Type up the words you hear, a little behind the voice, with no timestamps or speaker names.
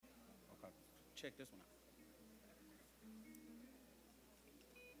check this one out.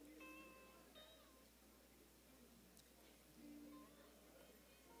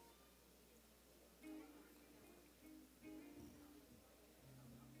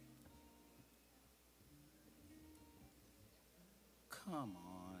 Come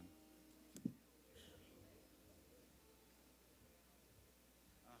on.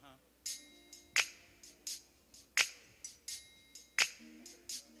 Uh-huh.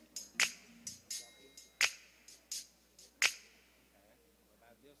 What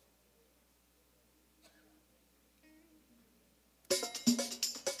about this one?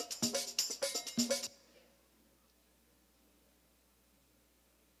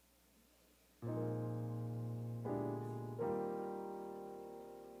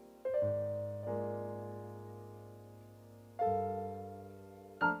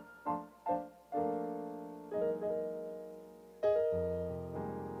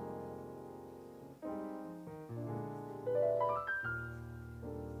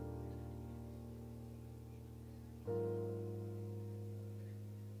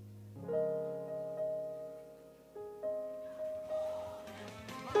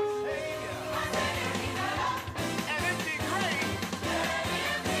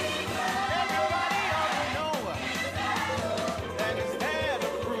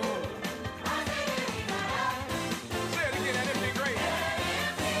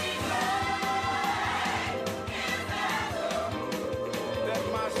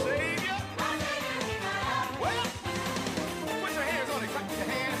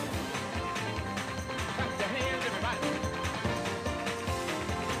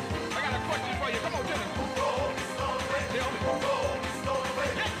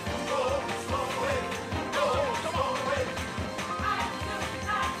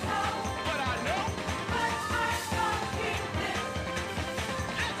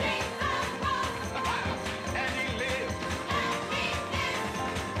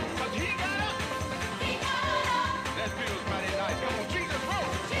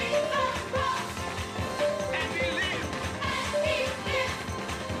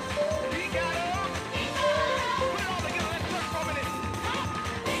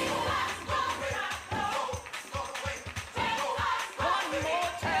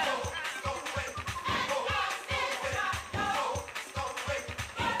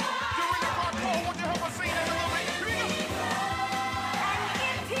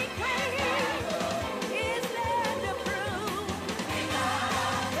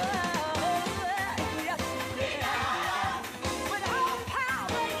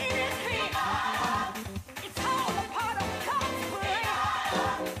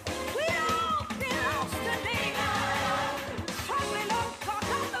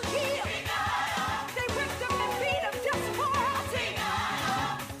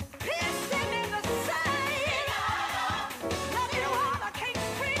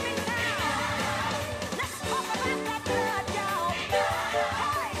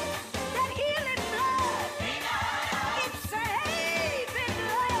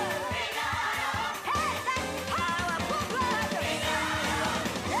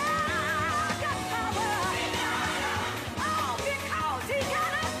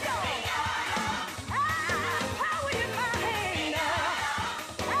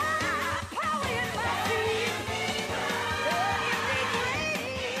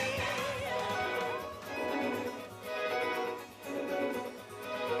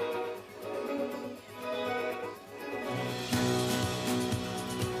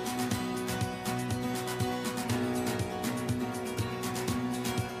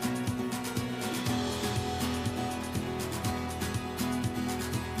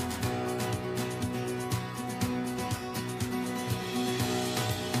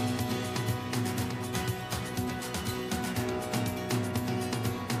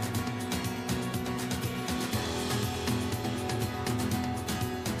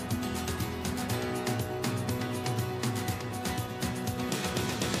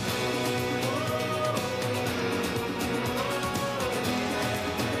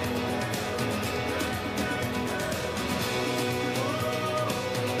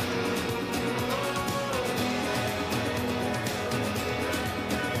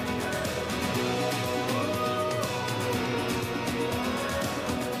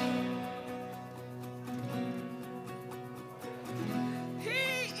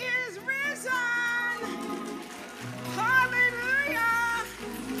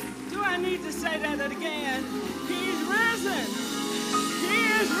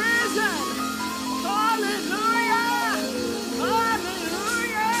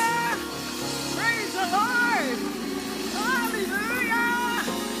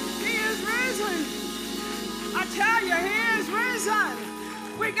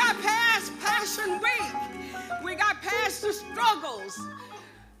 through struggles.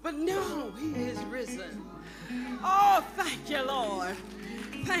 But no, he is risen. Oh, thank you, Lord.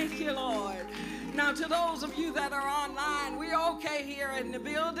 Thank you, Lord. Now, to those of you that are online, we're okay here in the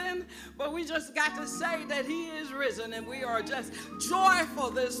building, but we just got to say that he is risen, and we are just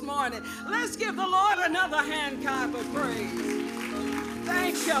joyful this morning. Let's give the Lord another hand clap of praise.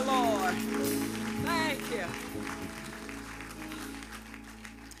 Thank you, Lord. Thank you.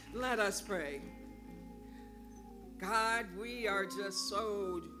 Let us pray. God, we are just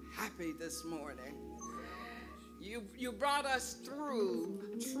so happy this morning. You brought us through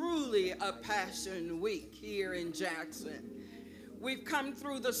truly a Passion Week here in Jackson. We've come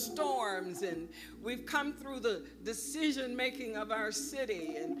through the storms, and we've come through the decision making of our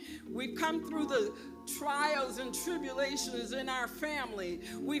city, and we've come through the trials and tribulations in our family.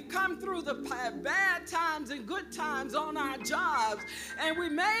 We've come through the bad times and good times on our jobs, and we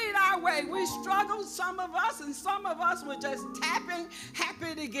made our way. We struggled, some of us, and some of us were just tapping,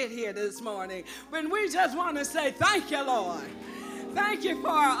 happy to get here this morning. But we just want to say thank you, Lord. Thank you for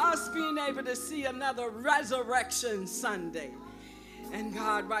us being able to see another Resurrection Sunday. And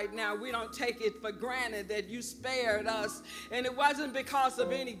God, right now, we don't take it for granted that you spared us. And it wasn't because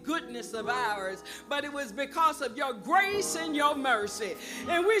of any goodness of ours, but it was because of your grace and your mercy.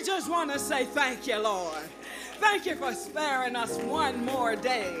 And we just want to say thank you, Lord. Thank you for sparing us one more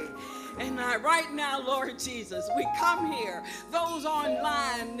day. And right now, Lord Jesus, we come here. Those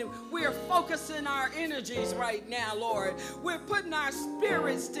online, we're focusing our energies right now, Lord. We're putting our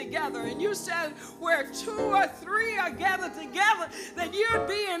spirits together. And you said where 2 or 3 are gathered together, that you'd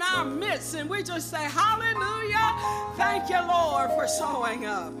be in our midst. And we just say, hallelujah. Thank you, Lord, for showing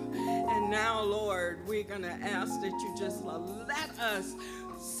up. And now, Lord, we're going to ask that you just let us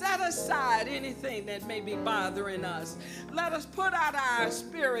set aside anything that may be bothering us. Let us put out our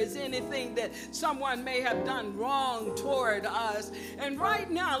spirits anything that someone may have done wrong toward us. And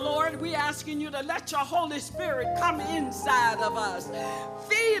right now, Lord, we're asking you to let your Holy Spirit come inside of us.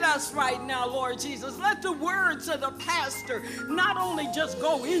 Feed us right now, Lord Jesus. Let the words of the pastor not only just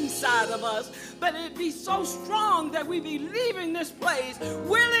go inside of us, but it be so strong that we be leaving this place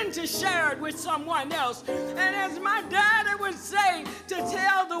willing to share it with someone else. And as my daddy would say, to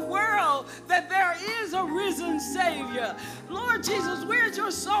tell the world that there is a risen Savior. Lord Jesus, we're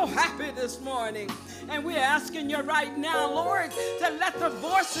just so happy this morning. And we're asking you right now, Lord, to let the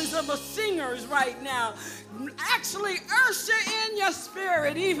voices of the singers right now actually usher in your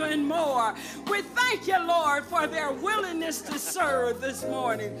spirit even more. We thank you, Lord, for their willingness to serve this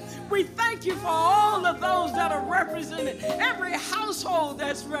morning. We thank you for all of those that are represented, every household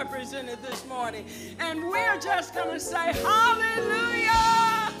that's represented this morning. And we're just going to say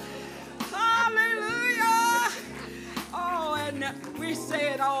hallelujah, hallelujah. Oh, and we say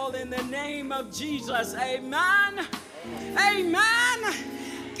it all in the name of Jesus. Amen. Amen.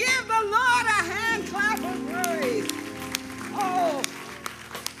 Give the Lord a hand clap of praise. Oh.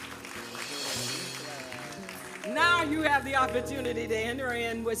 Now you have the opportunity to enter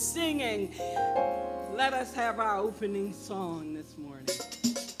in with singing. Let us have our opening song this morning.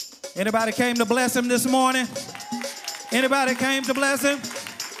 Anybody came to bless him this morning? Anybody came to bless him?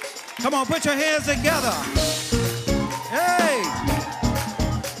 Come on, put your hands together. Hey.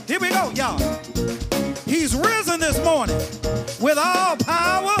 Here we go, y'all. He's risen this morning with all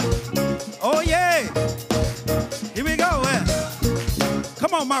power. Oh, yeah. Here we go.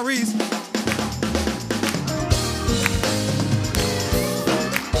 Come on, Maurice.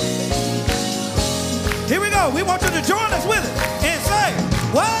 Here we go. We want you to join us with it and say,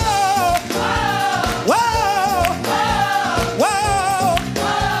 whoa, whoa, whoa, whoa, whoa.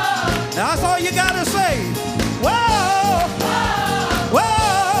 Now, that's all you got to say. Whoa, whoa,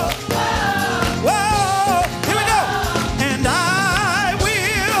 whoa, whoa. Here we go. And I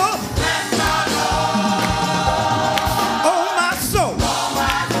will bless the Lord, oh my soul,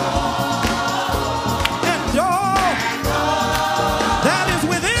 and all that is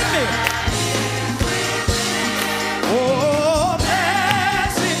within me. Oh,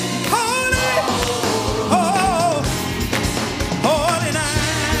 bless His holy, oh, holy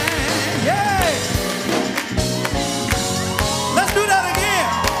name. Yeah.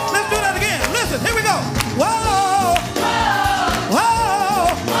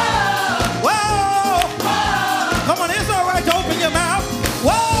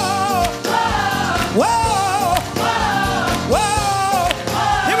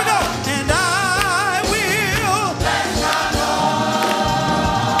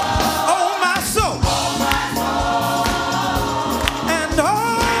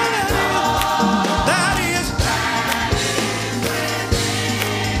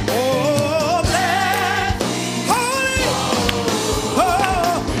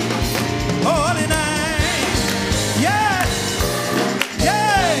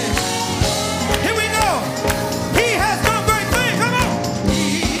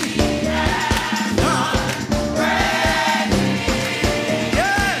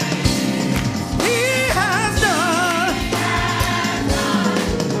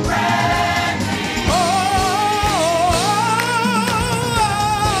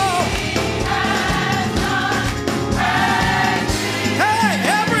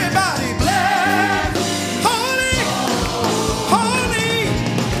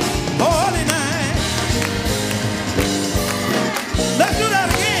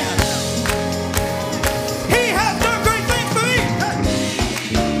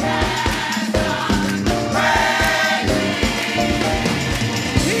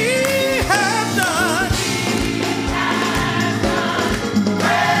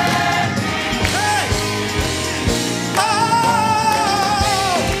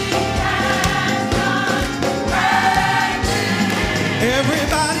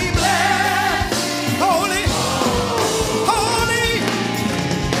 Everybody bless. Holy, holy,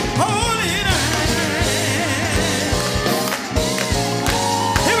 holy name.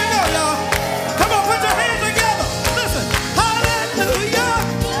 Here we go, y'all. Come on, put your hands together. Listen. Hallelujah.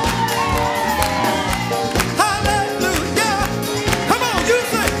 Hallelujah. Come on, you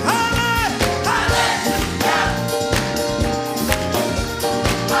sing.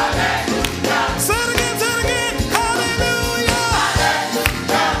 Say it again, say it again. Hallelujah.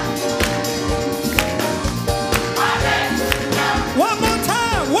 One more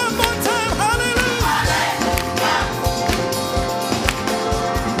time, one more time. Hallelujah.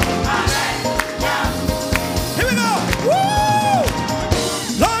 Here we go. Woo!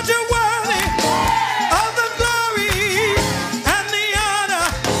 Lord, you're worthy of the glory and the honor.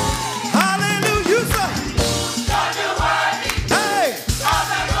 Hallelujah. You say, hey,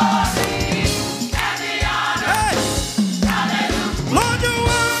 hey. Lord, you're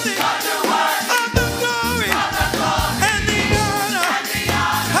worthy of the glory and the honor.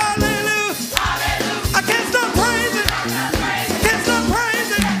 Hallelujah. I can't stop praising. Can't stop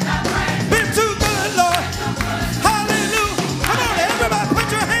praising. Been too good, Lord. Hallelujah. Come on, everybody, put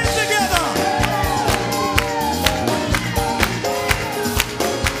your hands together.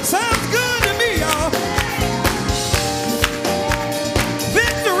 Sounds good to me, y'all.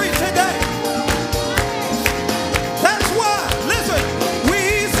 Victory today. That's why, listen, we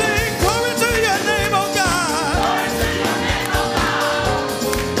sing glory to your name, oh God.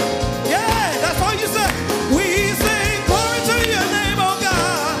 Yeah, that's all you say. We sing glory to your name, oh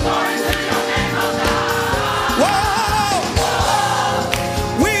God. Whoa.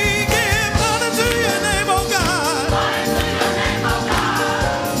 We give honor to your name, oh God.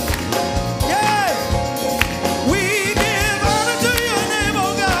 Yeah. We give honor to your name,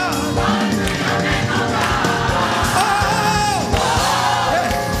 oh God. Oh. Yeah.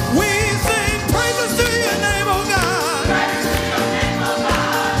 We sing praises to your name, oh God.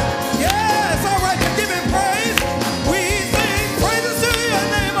 Yeah, it's all right to give him praise. We sing praises to your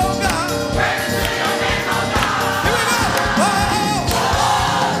name, oh God. Here we go. Whoa.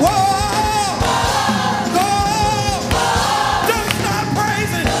 Whoa. Go. Don't stop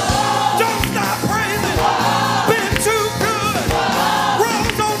praising. Don't stop praising. Been too good.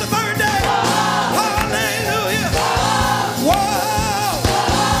 Rose on the third day. Hallelujah. Whoa.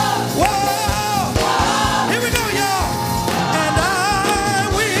 Whoa. Here we go, y'all. And I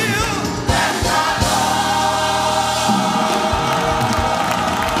will.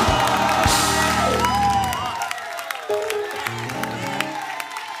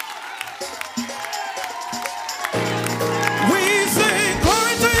 We sing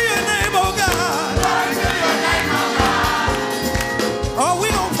glory to your name, oh God. Oh, we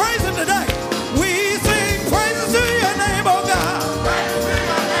gonna praise him today. We sing praises to your name, oh God.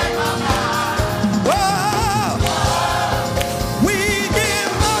 Whoa. We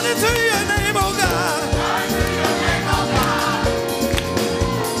give honor to your name, oh God.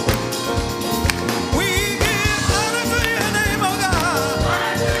 We give honor to your name, oh God.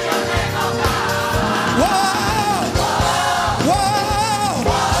 Whoa. Whoa.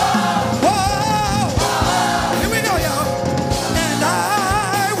 Whoa. Here we go, y'all. And I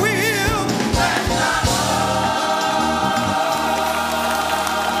will.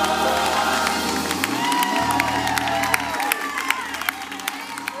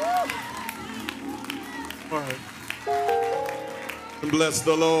 Bless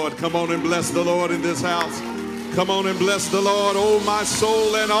the Lord. Come on and bless the Lord in this house. Come on and bless the Lord, oh my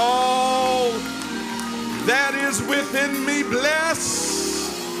soul, and all that is within me.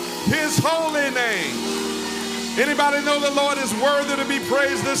 Bless his holy name. Anybody know the Lord is worthy to be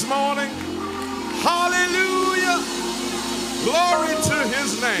praised this morning? Hallelujah. Glory to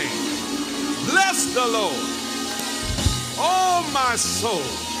his name. Bless the Lord, oh my soul,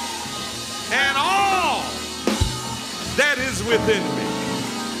 and all that is within me.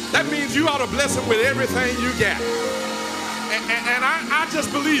 That means you ought to bless him with everything you got. And I just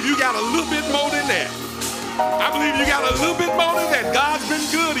believe you got a little bit more than that. I believe you got a little bit more than that. God's been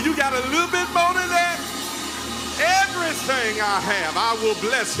good. You got a little bit more than that. Everything I have, I will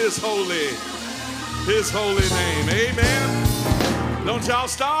bless his holy name. Amen. Don't y'all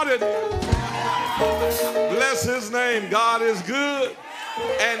start it. Bless his name. God is good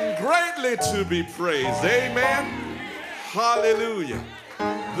and greatly to be praised. Amen. Hallelujah.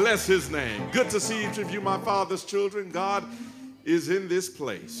 Bless his name. Good to see each of you, my Father's children. God is in this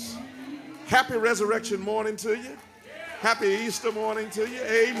place. Happy resurrection morning to you. Happy Easter morning to you.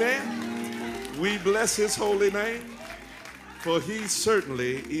 Amen. We bless his holy name, for he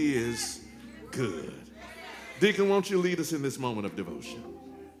certainly is good. Deacon, won't you lead us in this moment of devotion?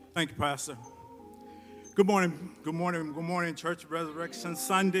 Thank you, Pastor. Good morning, Church of Resurrection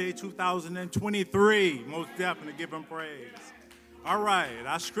Sunday 2023. Most definitely give him praise. All right,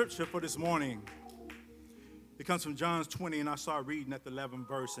 our scripture for this morning, it comes from John 20, and I started reading at the 11th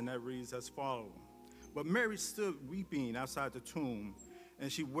verse, and that reads as follows. But Mary stood weeping outside the tomb,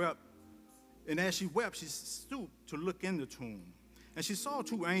 and she wept. And as she wept, she stooped to look in the tomb. And she saw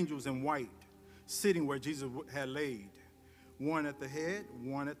two angels in white sitting where Jesus had laid, one at the head,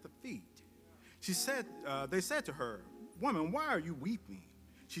 one at the feet. They said to her, "Woman, why are you weeping?"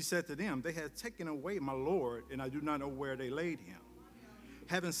 She said to them, "They had taken away my Lord, and I do not know where they laid him."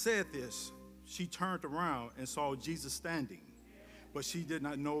 Having said this, she turned around and saw Jesus standing, but she did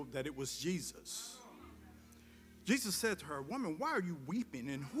not know that it was Jesus. Jesus said to her, "Woman, why are you weeping,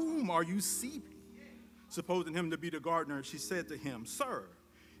 and whom are you seeking?" Supposing him to be the gardener, she said to him, "Sir,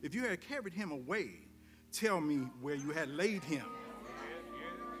 if you had carried him away, tell me where you had laid him,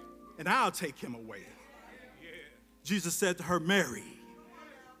 and I'll take him away." Jesus said to her, "Mary."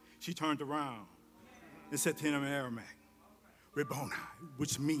 She turned around and said to him in Aramaic, "Rabboni,"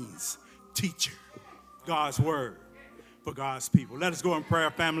 which means teacher. God's word for God's people. Let us go in prayer,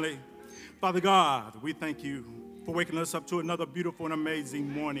 family. Father God, we thank you for waking us up to another beautiful and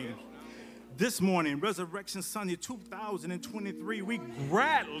amazing morning. This morning, Resurrection Sunday 2023, we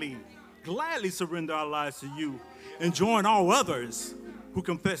gladly surrender our lives to you and join all others who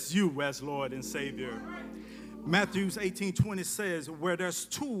confess you as Lord and Savior. Matthew 18:20 says, "Where there's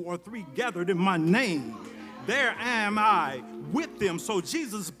 2 or 3 gathered in my name, there am I with them." So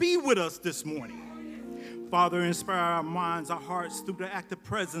Jesus, be with us this morning. Father, inspire our minds, our hearts through the active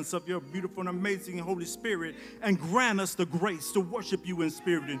presence of your beautiful and amazing Holy Spirit, and grant us the grace to worship you in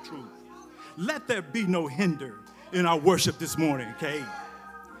spirit and truth. Let there be no hinder in our worship this morning, okay?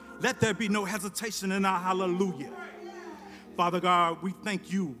 Let there be no hesitation in our hallelujah. Father God, we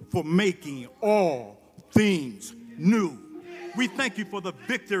thank you for making all things new. We thank you for the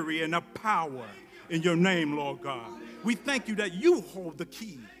victory and the power in your name, Lord God. We thank you that you hold the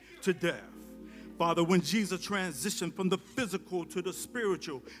key to death. Father, when Jesus transitioned from the physical to the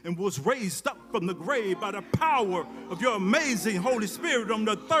spiritual and was raised up from the grave by the power of your amazing Holy Spirit on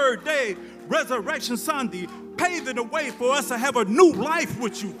the third day, Resurrection Sunday, paving the way for us to have a new life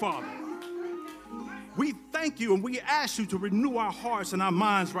with you, Father. We thank you and we ask you to renew our hearts and our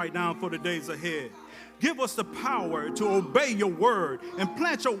minds right now for the days ahead. Give us the power to obey your word and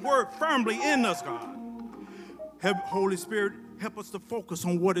plant your word firmly in us, God. Holy Spirit, help us to focus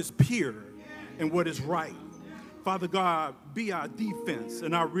on what is pure and what is right. Father God, be our defense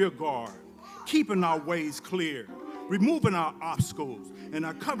and our rear guard, keeping our ways clear, removing our obstacles, and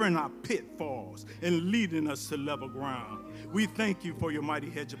covering our pitfalls, and leading us to level ground. We thank you for your mighty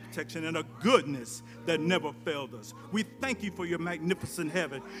hedge of protection and a goodness that never failed us. We thank you for your magnificent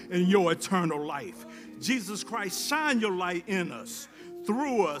heaven and your eternal life. Jesus Christ, shine your light in us,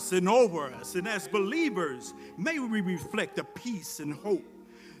 through us, and over us. And as believers, may we reflect the peace and hope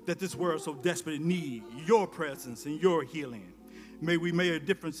that this world so desperately needs, your presence and your healing. May we make a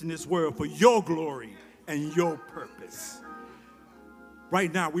difference in this world for your glory and your purpose.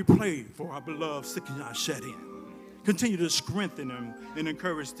 Right now, we pray for our beloved sick and not shed in. Continue to strengthen them and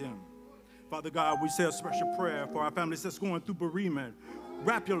encourage them. Father God, we say a special prayer for our families that's going through bereavement.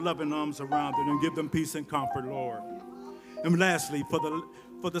 Wrap your loving arms around them and give them peace and comfort, Lord. And lastly,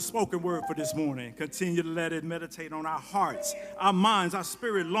 for the spoken word for this morning, continue to let it meditate on our hearts, our minds, our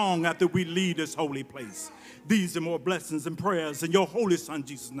spirit long after we leave this holy place. These and more blessings and prayers in your holy Son,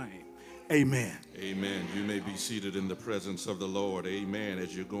 Jesus' name. Amen. Amen. You may be seated in the presence of the Lord. Amen.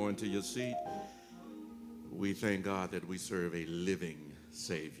 As you go into your seat, we thank God that we serve a living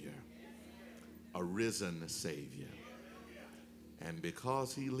Savior, a risen Savior. And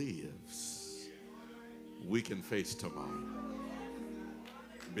because he lives, we can face tomorrow.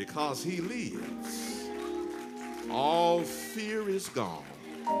 Because he lives, all fear is gone.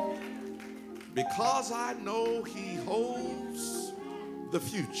 Because I know he holds the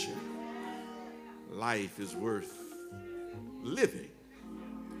future, life is worth living.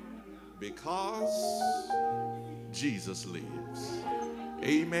 Because Jesus lives.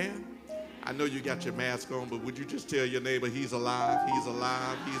 Amen. I know you got your mask on, but would you just tell your neighbor he's alive, he's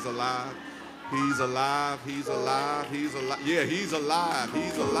alive, he's alive. He's alive, he's alive, he's alive. Yeah, he's alive,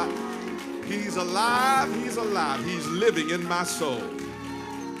 he's alive. He's alive, he's alive. He's living in my soul.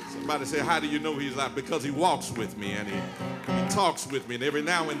 Somebody say, how do you know he's alive? Because he walks with me and he talks with me. And every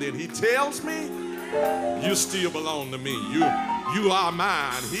now and then he tells me, you still belong to me. You are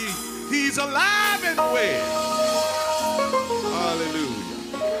mine. He's alive and well. Hallelujah.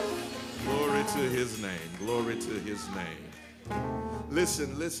 Glory Glory to his name. Glory to his name.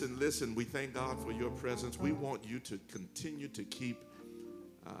 Listen, listen, listen. We thank God for your presence. We want you to continue to keep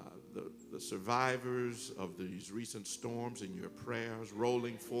the survivors of these recent storms in your prayers.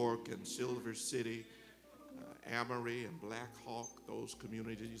 Rolling Fork and Silver City, Amory and Black Hawk, those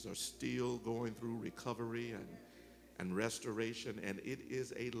communities are still going through recovery and restoration, and it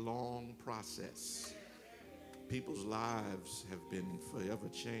is a long process. People's lives have been forever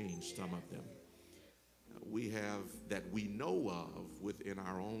changed, some of them. We have, that we know of within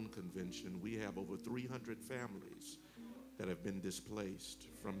our own convention, we have over 300 families that have been displaced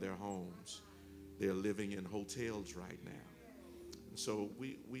from their homes. They're living in hotels right now. And so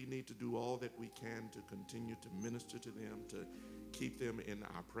we need to do all that we can to continue to minister to them, to keep them in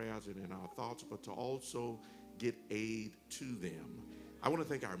our prayers and in our thoughts, but to also get aid to them. I want to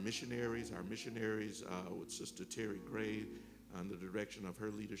thank our missionaries with Sister Terry Gray, under the direction of her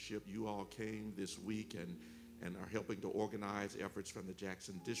leadership. You all came this week and are helping to organize efforts from the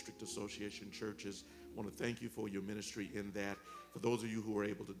Jackson District Association churches. I want to thank you for your ministry in that. For those of you who are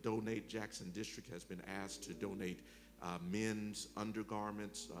able to donate, Jackson District has been asked to donate men's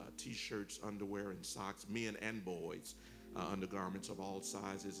undergarments, t-shirts, underwear, and socks, men and boys undergarments of all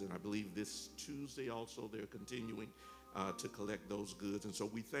sizes. And I believe this Tuesday also they're continuing to collect those goods. And so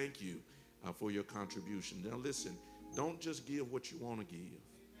we thank you for your contribution. Now listen, don't just give what you want to give.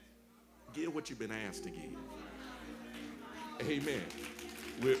 Give what you've been asked to give. Amen.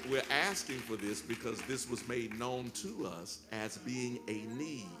 We're asking for this because this was made known to us as being a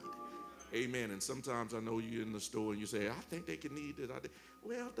need. Amen. And sometimes I know you're in the store and you say, I think they can need it.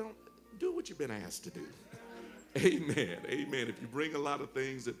 Well, don't do what you've been asked to do. Amen. Amen. If you bring a lot of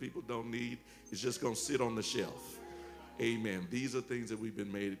things that people don't need, it's just going to sit on the shelf. Amen. These are things that we've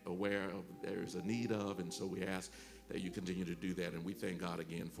been made aware of. There's a need of, and so we ask that you continue to do that. And we thank God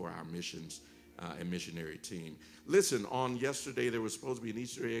again for our missions and missionary team. Listen, on yesterday there was supposed to be an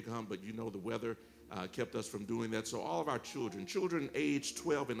Easter egg hunt, but you know the weather kept us from doing that. So all of our children aged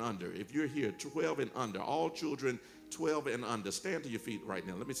 12 and under, if you're here, 12 and under, all children 12 and under, stand to your feet right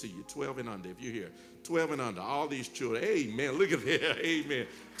now. Let me see you, 12 and under, if you're here. 12 and under, all these children, amen, look at there, amen,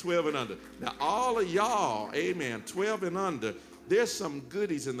 12 and under. Now all of y'all, amen, 12 and under, there's some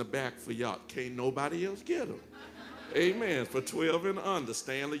goodies in the back for y'all. Can't nobody else get them. Amen. For 12 and under,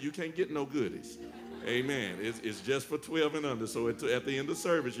 Stanley, you can't get no goodies. Amen. It's just for 12 and under. So at the end of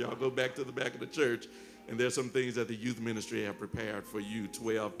service, y'all go back to the back of the church, and there's some things that the youth ministry have prepared for you,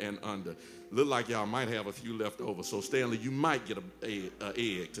 12 and under. Look like y'all might have a few left over. So Stanley, you might get an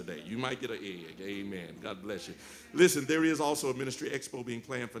egg today. You might get an egg. Amen. God bless you. Listen, there is also a ministry expo being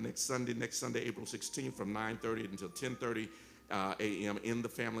planned for next Sunday, April 16th from 9:30 until 10:30. a.m. in the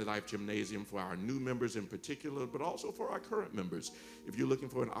Family Life Gymnasium for our new members in particular, but also for our current members. If you're looking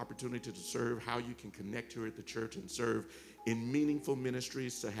for an opportunity to serve, how you can connect here at the church and serve in meaningful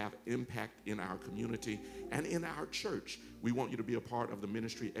ministries to have impact in our community and in our church, we want you to be a part of the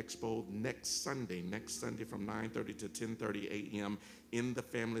Ministry Expo next Sunday from 9:30 to 10:30 a.m. in the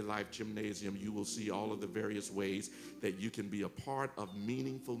Family Life Gymnasium. You will see all of the various ways that you can be a part of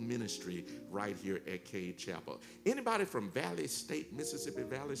meaningful ministry right here at Cade Chapel. Anybody from Valley State, Mississippi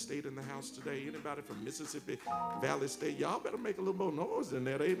Valley State in the house today? Anybody from Mississippi Valley State? Y'all better make a little more noise than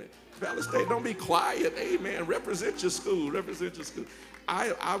that, amen. Valley State, don't be quiet, amen. Represent your school, represent your school.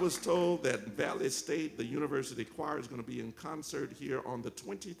 I was told that Valley State, the university choir, is going to be in concert here on the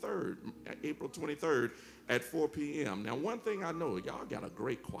 23rd, April 23rd at 4 p.m. Now, one thing I know, y'all got a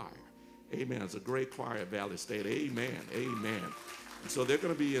great choir. Amen. It's a great choir at Valley State. Amen. Amen. So they're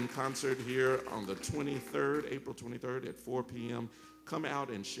going to be in concert here on the 23rd, April 23rd at 4 p.m. Come out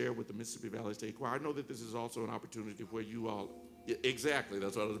and share with the Mississippi Valley State Choir. I know that this is also an opportunity where you all, exactly,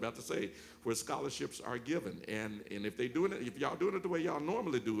 that's what I was about to say, where scholarships are given. And if y'all doing it the way y'all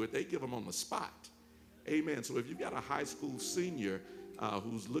normally do it, they give them on the spot. Amen. So if you've got a high school senior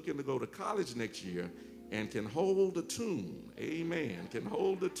who's looking to go to college next year and can hold a tune, amen,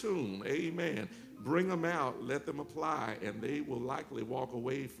 amen, bring them out, let them apply, and they will likely walk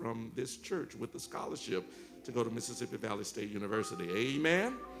away from this church with the scholarship to go to Mississippi Valley State University.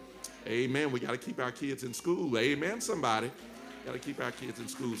 Amen. Amen. We got to keep our kids in school. Amen, somebody. Got to keep our kids in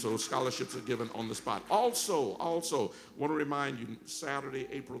school, so scholarships are given on the spot. Also, want to remind you, Saturday,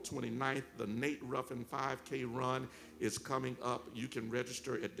 April 29th, the Nate Ruffin 5K run is coming up. You can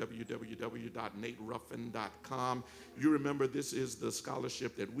register at www.nateruffin.com. You remember, this is the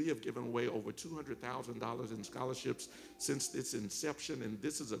scholarship that we have given away over $200,000 in scholarships since its inception, and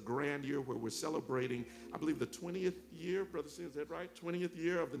this is a grand year where we're celebrating, I believe, the 20th year, Brother C, is that right? 20th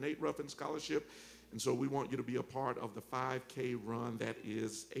year of the Nate Ruffin Scholarship. And so we want you to be a part of the 5K run that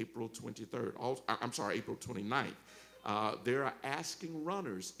is April 23rd. April 29th. They're asking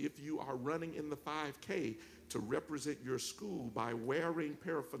runners, if you are running in the 5K, to represent your school by wearing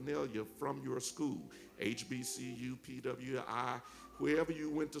paraphernalia from your school. HBCU, PWI, wherever you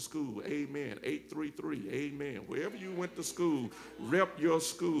went to school, amen. 833, amen. Wherever you went to school, rep your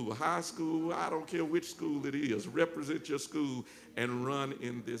school, high school, I don't care which school it is, represent your school and run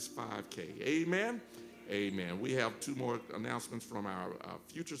in this 5K, amen. Amen. We have two more announcements from our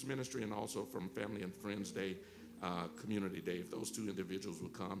Futures Ministry and also from Family and Friends Day, Community Day. If those two individuals will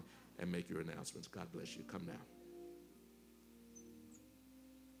come and make your announcements. God bless you. Come now.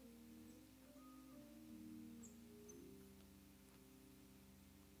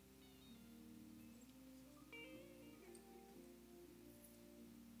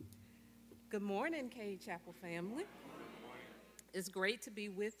 Good morning, Cade Chapel family. It's great to be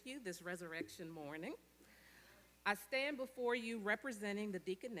with you this resurrection morning. I stand before you representing the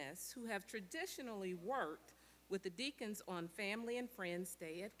deaconess who have traditionally worked with the deacons on Family and Friends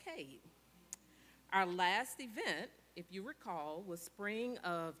Day at Cade. Our last event, if you recall, was spring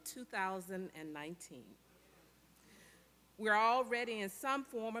of 2019. We're all ready in some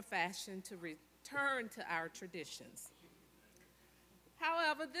form or fashion to return to our traditions.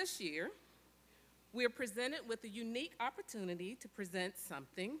 However, this year, we're presented with a unique opportunity to present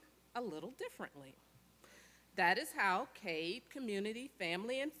something a little differently. That is how Cade Community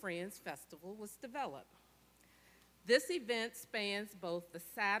Family and Friends Festival was developed. This event spans both the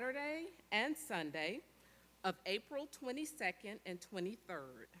Saturday and Sunday of April 22nd and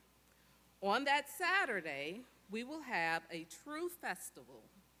 23rd. On that Saturday, we will have a true festival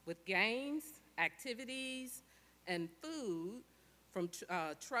with games, activities, and food from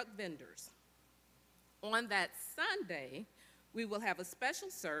truck vendors. On that Sunday, we will have a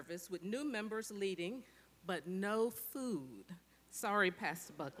special service with new members leading, but no food. Sorry,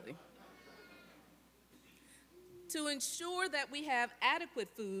 Pastor Buckley. To ensure that we have adequate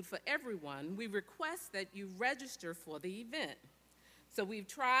food for everyone, we request that you register for the event. So we've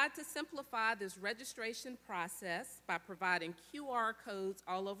tried to simplify this registration process by providing QR codes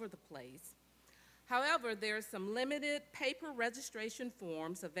all over the place. However, there are some limited paper registration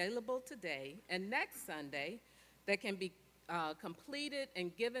forms available today and next Sunday that can be completed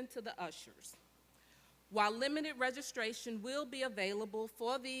and given to the ushers. While limited registration will be available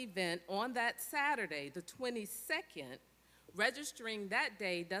for the event on that Saturday, the 22nd, registering that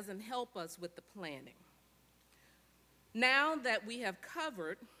day doesn't help us with the planning. Now that we have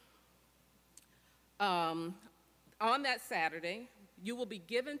covered, on that Saturday, you will be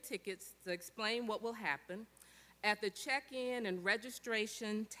given tickets to explain what will happen at the check-in and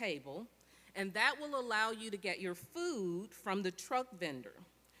registration table, and that will allow you to get your food from the truck vendor.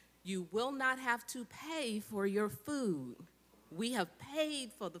 You will not have to pay for your food. We have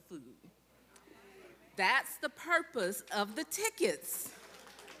paid for the food. That's the purpose of the tickets.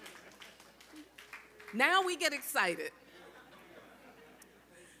 Now we get excited.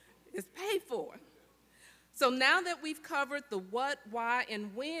 It's paid for. So now that we've covered the what, why,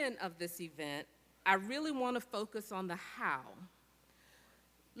 and when of this event, I really want to focus on the how.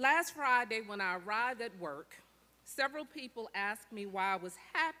 Last Friday, when I arrived at work, several people asked me why I was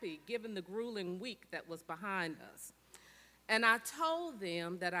happy given the grueling week that was behind us. And I told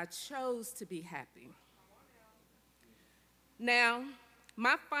them that I chose to be happy. Now,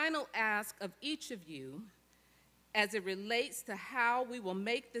 my final ask of each of you, as it relates to how we will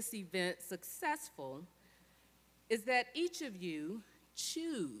make this event successful, is that each of you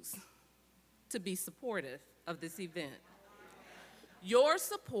choose to be supportive of this event. Your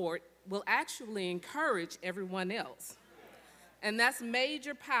support will actually encourage everyone else. And that's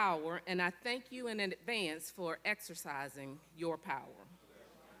major power, and I thank you in advance for exercising your power.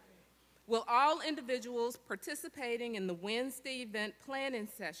 Will all individuals participating in the Wednesday event planning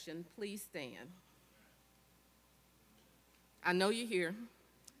session please stand? I know you're here.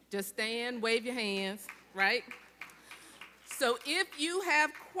 Just stand, wave your hands, right? So if you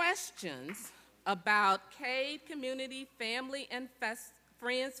have questions about Cade Community Family and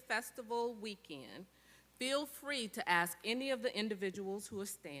Friends Festival Weekend, feel free to ask any of the individuals who are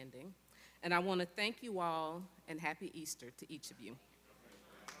standing. And I want to thank you all, and happy Easter to each of you.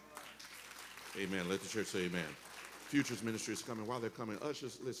 Amen. Let the church say amen. Futures Ministry is coming. While they're coming,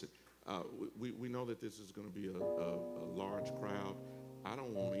 ushers, listen, we know that this is going to be a large crowd. I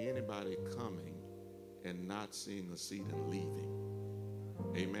don't want anybody coming and not seeing a seat and leaving.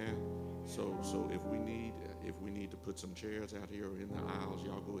 Amen. So if we need to put some chairs out here in the aisles,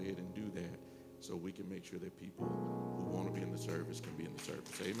 y'all go ahead and do that so we can make sure that people who want to be in the service can be in the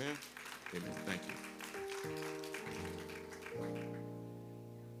service. Amen. Amen. Thank you.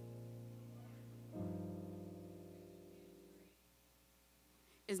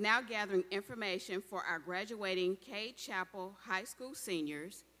 Is now gathering information for our graduating Cade Chapel High School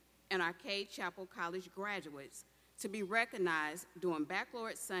seniors and our Cade Chapel College graduates to be recognized during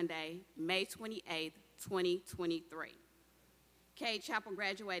Baccalaureate Sunday, May 28, 2023. Cade Chapel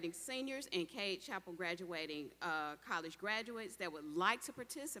graduating seniors and Cade Chapel graduating college graduates that would like to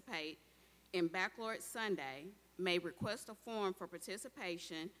participate in Baccalaureate Sunday may request a form for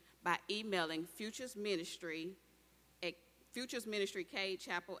participation by emailing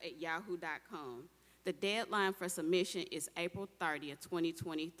futuresministrycadechapel@yahoo.com. The deadline for submission is April 30th,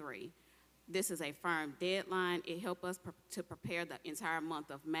 2023. This is a firm deadline. It helps us to prepare the entire month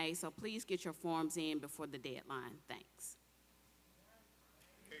of May, so please get your forms in before the deadline. Thanks.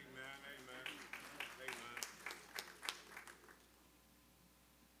 Amen. Amen.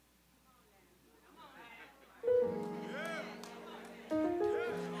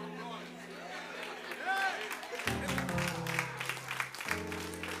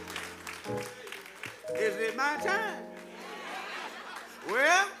 Is it my time?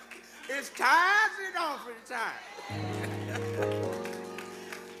 Well, it's tithes and offering time.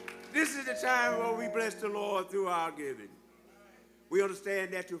 This is the time where we bless the Lord through our giving. We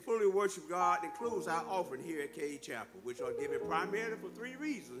understand that to fully worship God includes our offering here at Cade Chapel, which are given primarily for three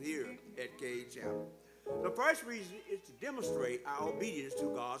reasons here at Cade Chapel. The first reason is to demonstrate our obedience to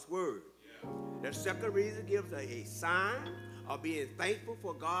God's word. The second reason gives a sign of being thankful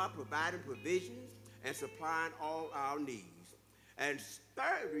for God providing provisions and supplying all our needs. And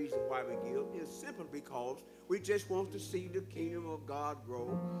third reason why we give is simply because we just want to see the kingdom of God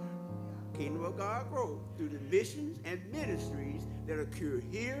grow. Kingdom of God grow through the missions and ministries that occur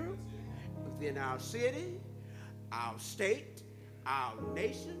here within our city, our state, our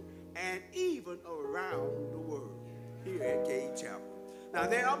nation, and even around the world here at Cade Chapel. Now,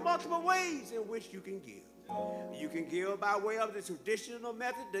 there are multiple ways in which you can give. You can give by way of the traditional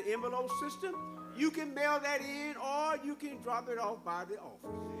method, the envelope system. You can mail that in, or you can drop it off by the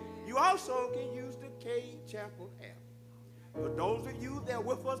office. You also can use the Cade Chapel app. For those of you that are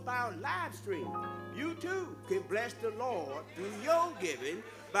with us by our live stream, you too can bless the Lord through your giving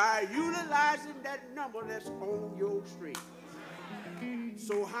by utilizing that number that's on your screen.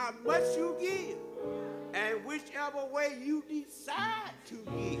 So how much you give, and whichever way you decide to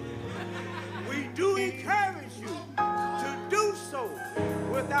give, we do encourage you to do so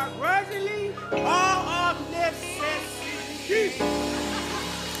without grudgingly or of necessity.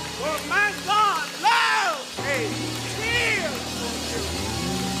 For my God loves a cheerful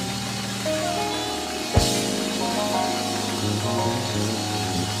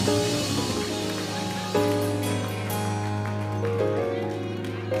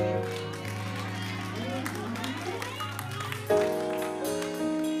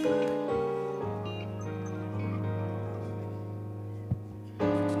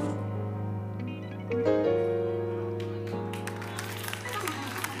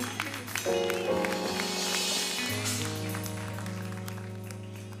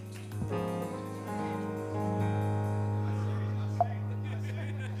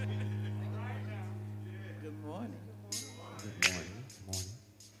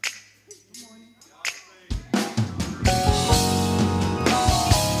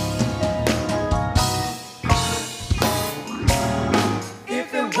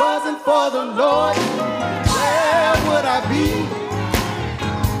For the Lord, where would I be?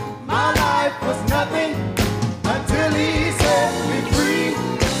 My life was nothing until He set me free.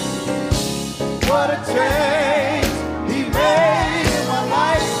 What a change He made in my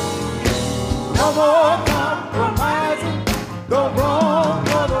life. No more compromising, the wrong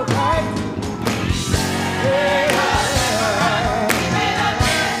for the right. Yeah.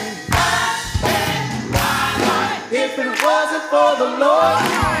 If it wasn't for the Lord,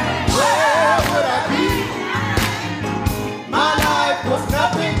 where would I be? My life was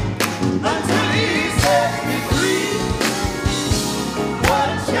nothing until He set me free. What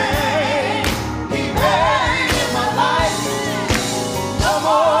a change He made in my life. No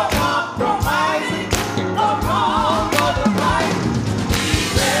more compromising, no wrong for the right.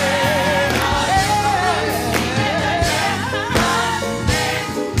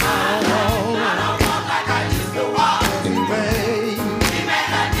 I don't walk like I used to walk. He made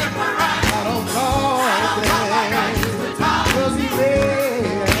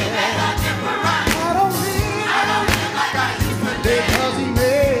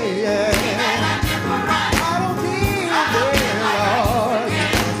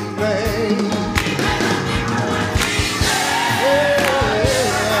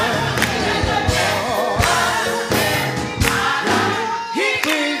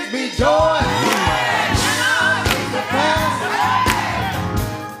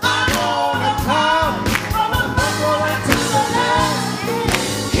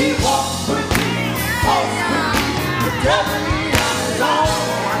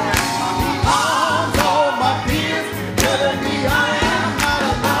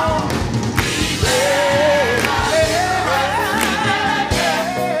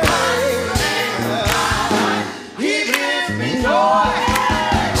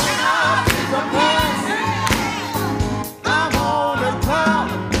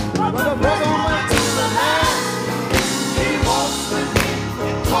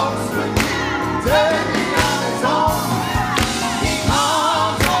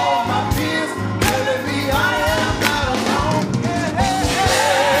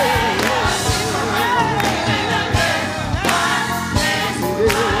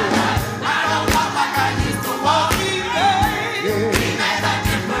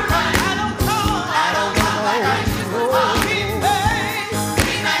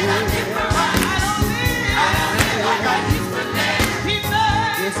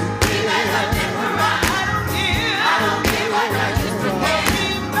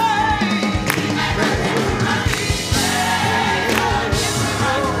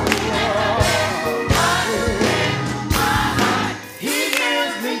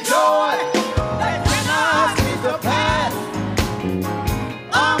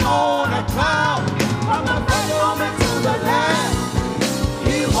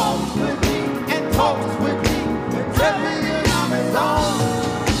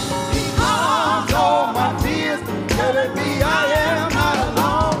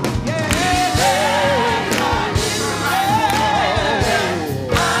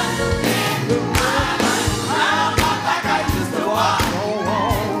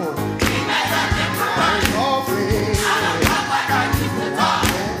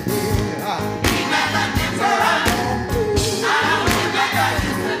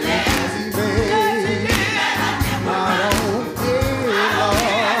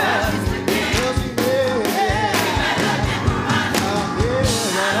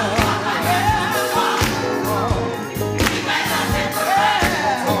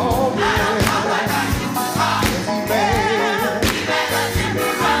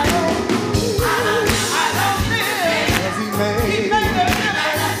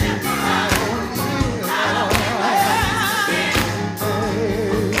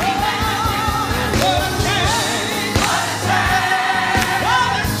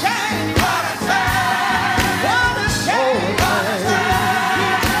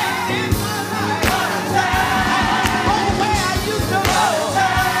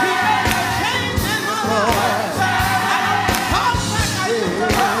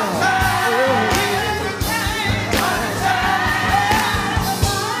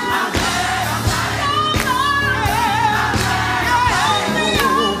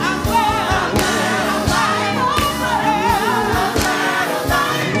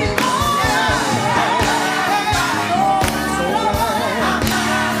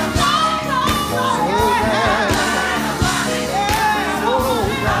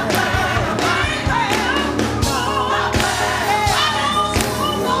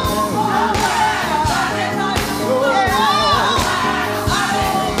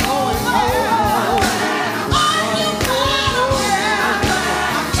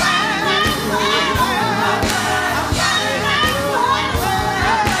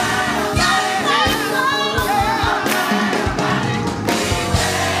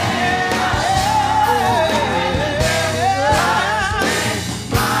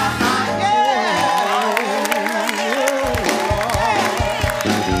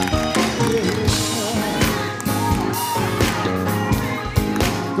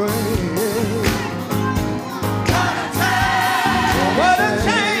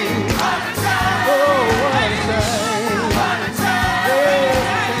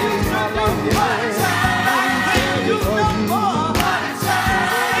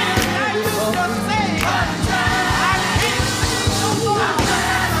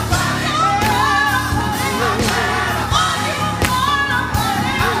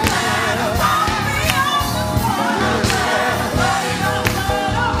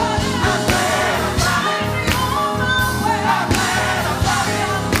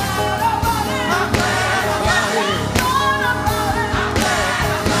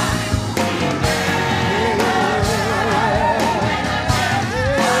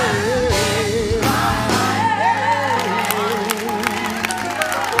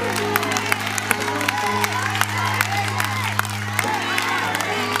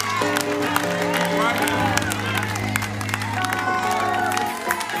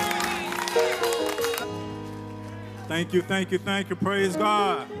Thank you, thank you, thank you. Praise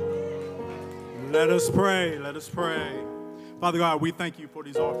God. Let us pray. Let us pray. Father God, we thank you for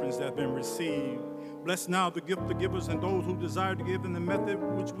these offerings that have been received. Bless now the gift of givers and those who desire to give in the method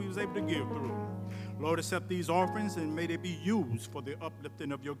which we was able to give through. Lord, accept these offerings and may they be used for the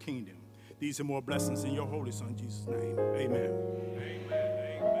uplifting of your kingdom. These and more blessings in your holy Son, Jesus' name. Amen. Amen.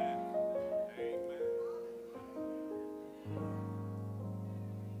 Amen.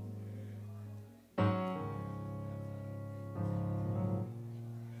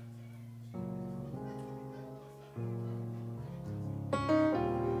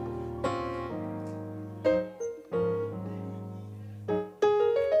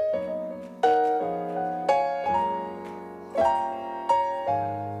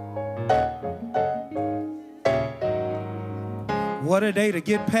 What a day to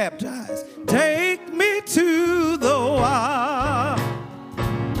get baptized. Take me to the wild.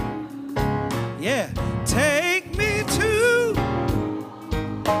 Yeah, take me to.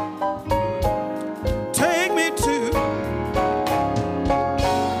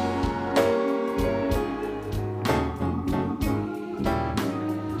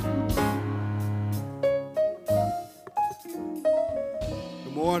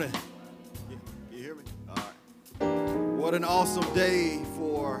 Good morning. Can you hear me? All right. What an awesome day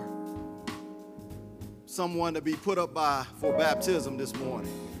for someone to be put up for baptism this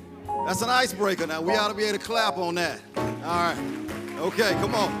morning. That's an icebreaker now. We ought to be able to clap on that. All right. Okay,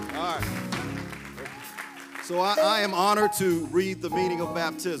 come on. All right. So I am honored to read the meaning of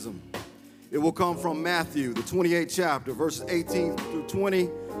baptism. It will come from Matthew, the 28th chapter, verses 18 through 20.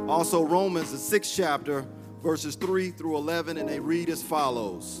 Also Romans, the 6th chapter, verses 3 through 11, and they read as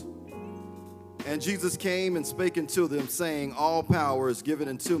follows. And Jesus came and spake unto them, saying, All power is given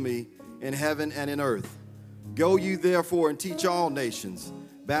unto me in heaven and in earth. Go ye therefore and teach all nations,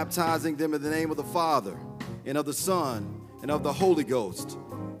 baptizing them in the name of the Father, and of the Son, and of the Holy Ghost,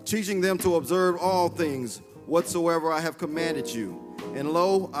 teaching them to observe all things whatsoever I have commanded you. And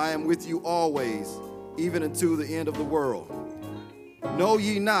lo, I am with you always, even unto the end of the world. Know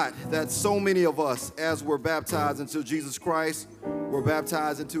ye not that so many of us, as were baptized into Jesus Christ, were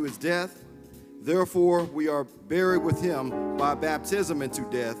baptized into his death? Therefore we are buried with him by baptism into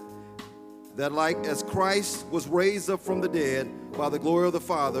death, that like as Christ was raised up from the dead by the glory of the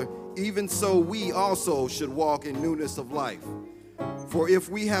Father, even so we also should walk in newness of life. For if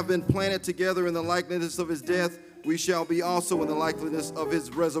we have been planted together in the likeness of his death, we shall be also in the likeness of his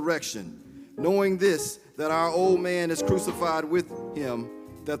resurrection. Knowing this, that our old man is crucified with him,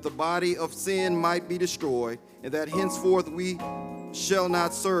 that the body of sin might be destroyed, and that henceforth we shall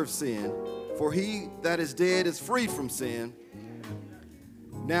not serve sin. For he that is dead is freed from sin.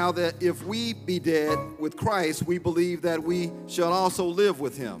 Now that if we be dead with Christ, we believe that we shall also live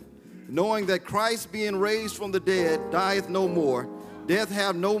with him. Knowing that Christ, being raised from the dead, dieth no more, death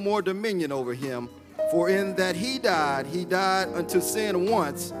have no more dominion over him. For in that he died unto sin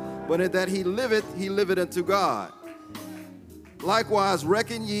once, but in that he liveth unto God. Likewise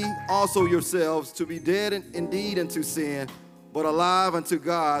reckon ye also yourselves to be dead indeed unto sin, but alive unto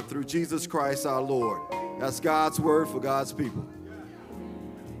God through Jesus Christ our Lord. That's God's word for God's people.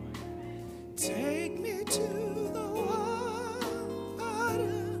 Take me to the water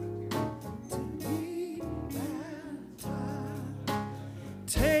to be baptized.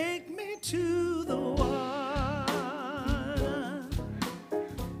 Take me to the water.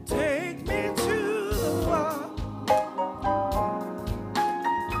 Take me to the water.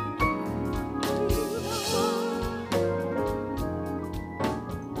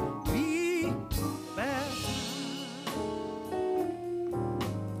 Be baptized.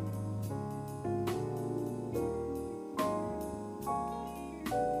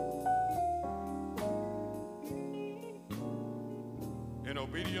 In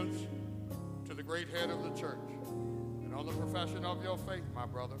obedience to the great head of the church, and on the profession of your faith, my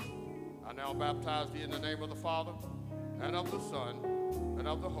brother, I now baptize thee in the name of the Father, and of the Son, and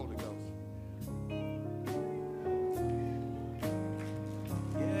of the Holy Ghost.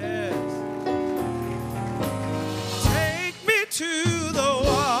 Yes. Take me to the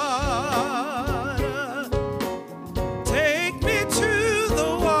water. Take me to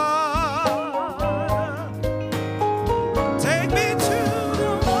the water. Take me to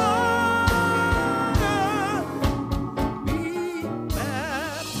the water. Be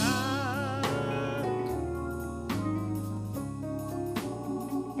baptized.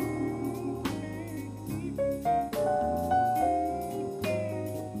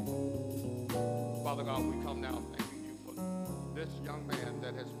 Father God, we come now thanking you for this young man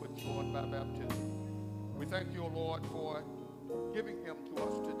that has put forth by baptism. We thank you, O Lord, for giving him to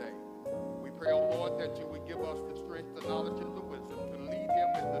us today. We pray, oh Lord, that you would give us the strength, the knowledge, and the wisdom to lead him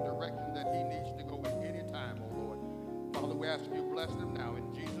in the direction that he needs to go at any time, oh Lord. Father, we ask you to bless him now.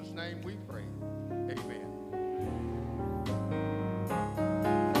 In Jesus' name we pray. Amen.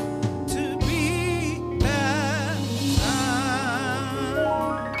 To be baptized.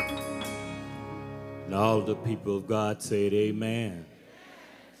 And all the people of God said amen.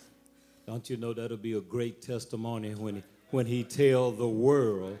 Don't you know that'll be a great testimony when he tell the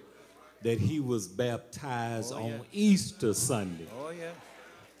world that he was baptized on Easter Sunday. Oh, yeah.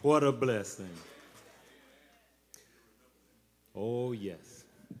 What a blessing. Oh, yes.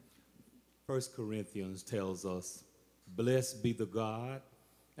 1 Corinthians tells us, blessed be the God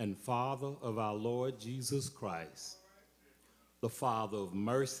and Father of our Lord Jesus Christ, the Father of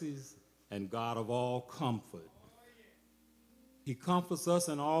mercies and God of all comfort. He comforts us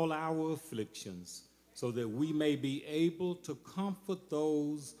in all our afflictions, so that we may be able to comfort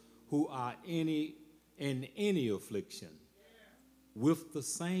those who are in any affliction with the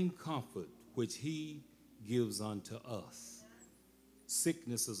same comfort which he gives unto us.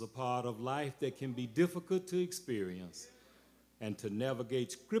 Sickness is a part of life that can be difficult to experience and to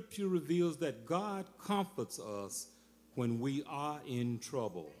navigate. Scripture reveals that God comforts us when we are in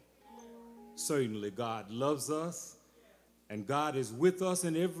trouble. Certainly, God loves us, and God is with us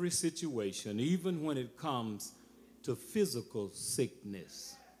in every situation, even when it comes to physical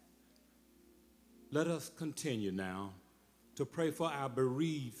sickness. Let us continue now to pray for our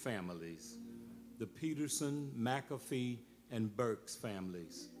bereaved families, the Peterson, McAfee, and Burks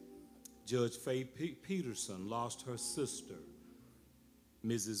families. Judge Faye Peterson lost her sister,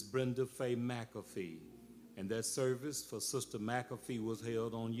 Mrs. Brenda Faye McAfee, and that service for Sister McAfee was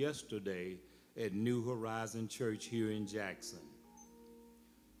held on yesterday at New Horizon Church here in Jackson.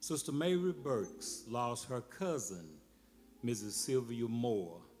 Sister Mary Burks lost her cousin, Mrs. Sylvia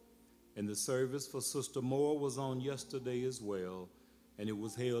Moore, and the service for Sister Moore was on yesterday as well, and it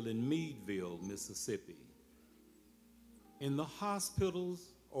was held in Meadville, Mississippi. In the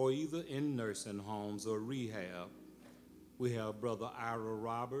hospitals or either in nursing homes or rehab, we have Brother Ira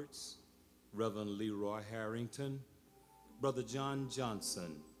Roberts, Reverend Leroy Harrington, Brother John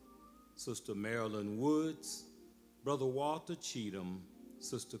Johnson, Sister Marilyn Woods, Brother Walter Cheatham,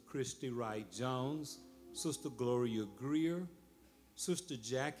 Sister Christy Wright Jones, Sister Gloria Greer, Sister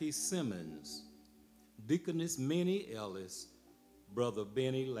Jackie Simmons, Deaconess Minnie Ellis, Brother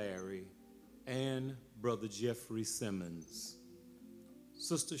Benny Larry, and Brother Jeffrey Simmons.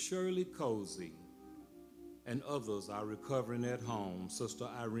 Sister Shirley Cozy and others are recovering at home. Sister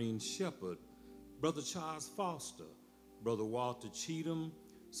Irene Shepard, Brother Charles Foster, Brother Walter Cheatham,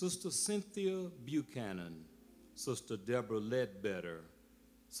 Sister Cynthia Buchanan, Sister Deborah Ledbetter,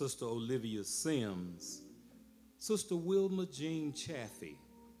 Sister Olivia Sims, Sister Wilma Jean Chaffee,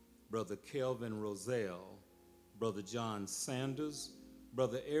 Brother Kelvin Roselle, Brother John Sanders,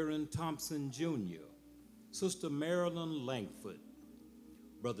 Brother Aaron Thompson Jr., Sister Marilyn Langford,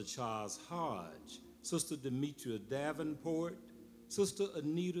 Brother Charles Hodge, Sister Demetria Davenport, Sister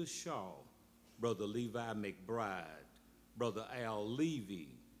Anita Shaw, Brother Levi McBride, Brother Al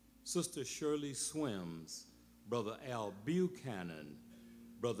Levy, Sister Shirley Swims, Brother Al Buchanan,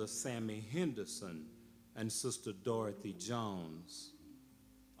 Brother Sammy Henderson, and Sister Dorothy Jones.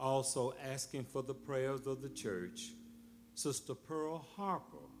 Also asking for the prayers of the church, Sister Pearl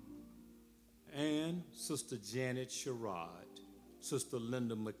Harper, and Sister Janet Sherrod, Sister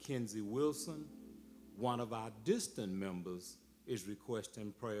Linda McKenzie Wilson. One of our distant members is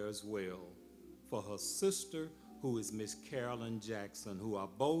requesting prayer as well for her sister, who is Miss Carolyn Jackson, who are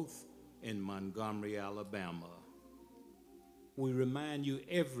both in Montgomery, Alabama. We remind you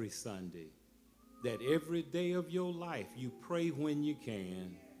every Sunday that every day of your life you pray when you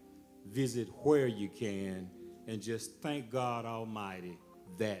can, visit where you can, and just thank God Almighty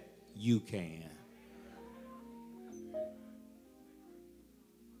that you can.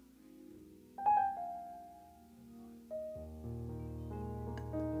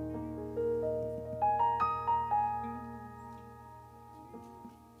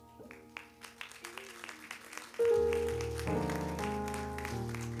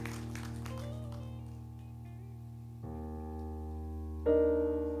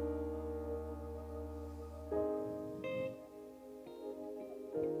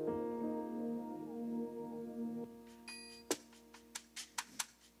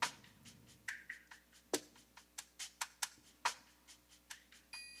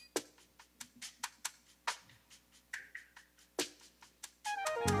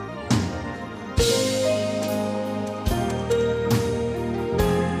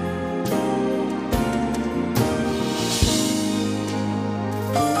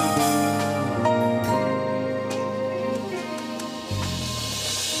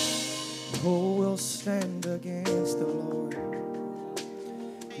 Who will stand against the Lord?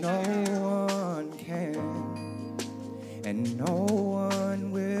 No one can, and no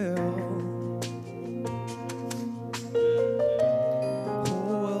one will. Who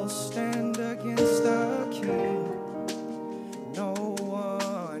will stand against the King? No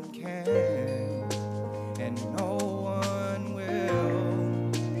one can, and no one will.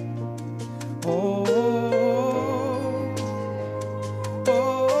 Oh,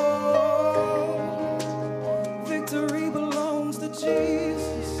 victory belongs to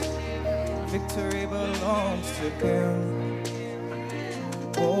Jesus. Victory belongs to Him.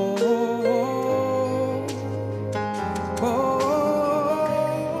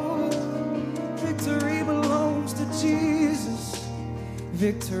 Victory belongs to Jesus.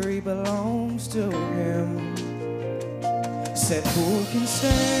 Victory belongs to Him. Said, who can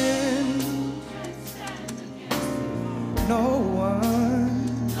stand? No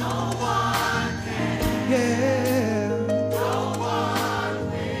one. No one can. Yeah. No one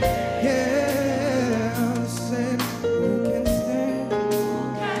will. Yeah. Said, who can stand? Who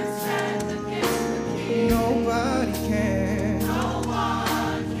can stand against the King? Nobody can. No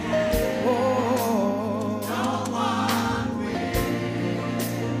one can. Oh. No one will.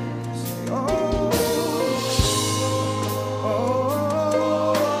 Say, oh.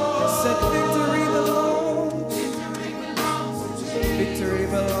 Said victory belongs. Victory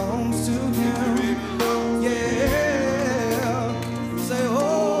belongs to Him. Yeah. Say, oh.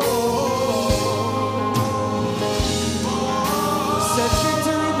 Said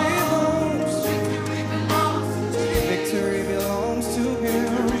victory belongs. Victory belongs to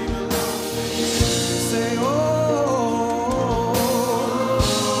Him. Say, oh.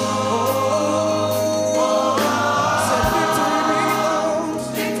 Said victory belongs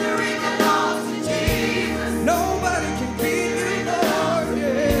to Jesus. Nobody can beat you, Lord.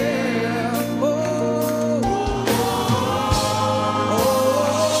 Yeah.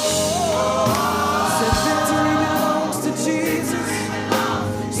 Said victory belongs to Jesus.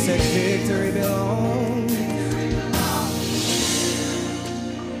 Said victory belongs.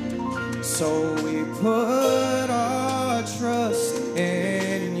 So we put our trust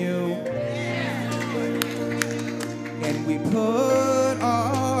in you, and we put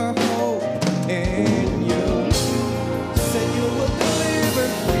our hope in you. Said you will deliver.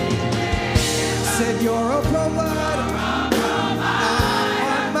 Said you're a provider.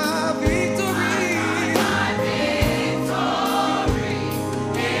 I'm my victory.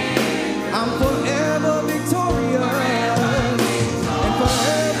 I'm forever victorious, and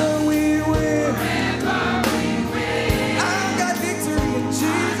forever we win. I've got victory in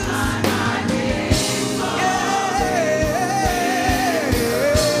Jesus. Yeah.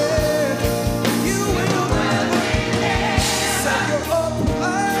 You will never. Said you're a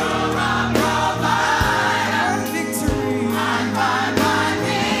provider. Victory.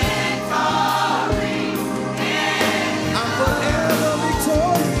 I'm forever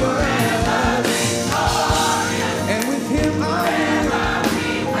victorious, and with Him I win.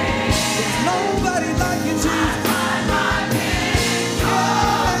 There's nobody like you, Jesus.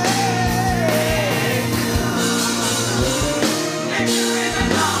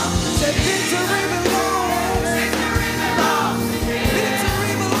 Said victory belongs.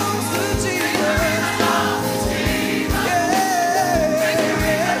 Victory belongs to Jesus. Yeah.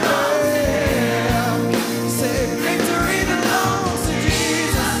 Say victory belongs to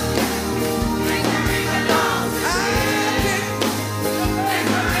Jesus.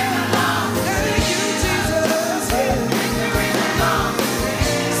 Thank you, Jesus.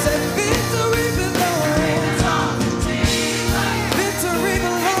 Say victory belongs. Victory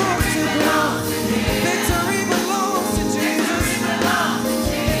belongs to God. Victory belongs to Jesus.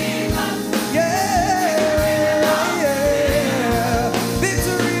 Yeah, yeah.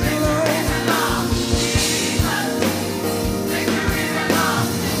 Victory belongs.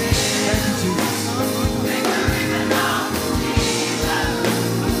 Thank you, Jesus.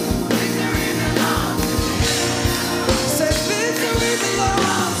 Say victory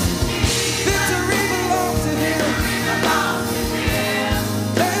belongs. Victory belongs to Him.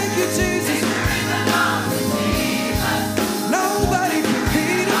 Thank you, Jesus. Nobody can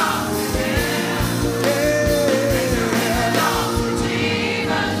beat Him.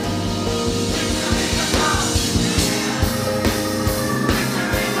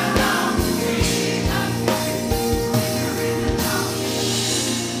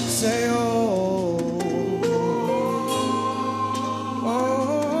 Say, oh,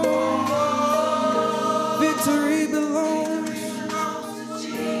 victory belongs.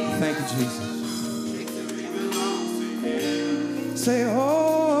 Thank you, Jesus. Say,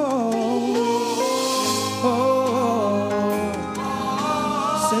 oh,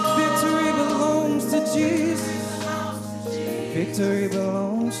 Victory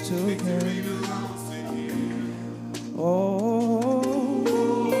belongs to him.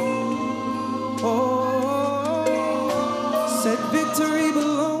 Said victory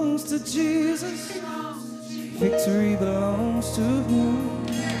belongs to Jesus. Victory belongs to him.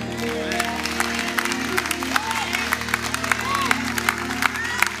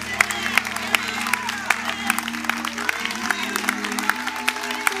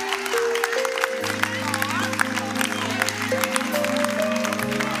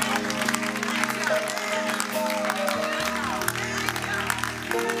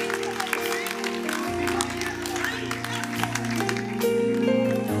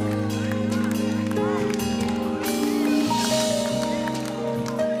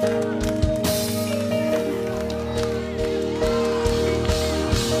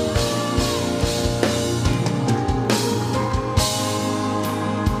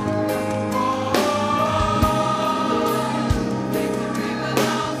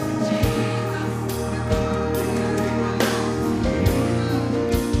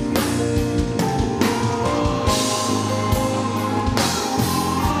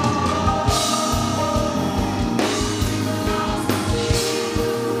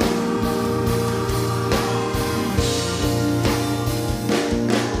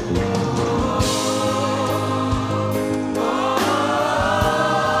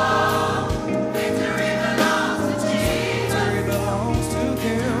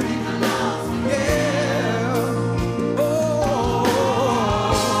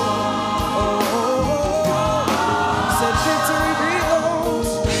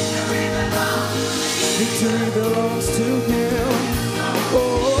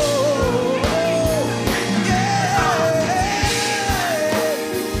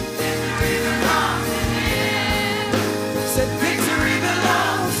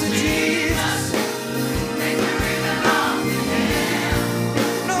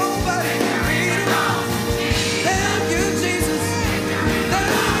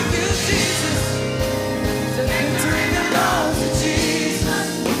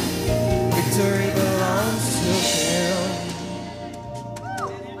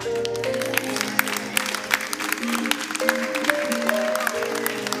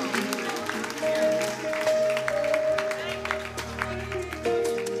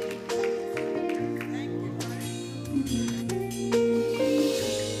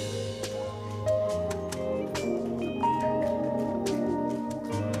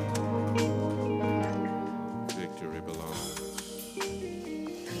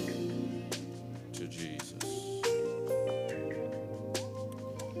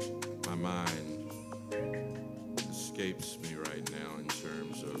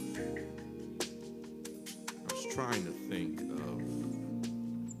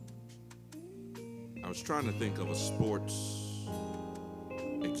 Trying to think of a sports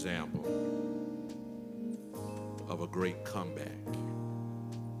example of a great comeback.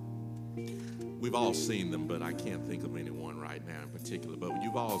 We've all seen them, but I can't think of anyone right now in particular. But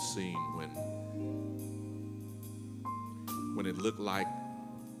you've all seen when it looked like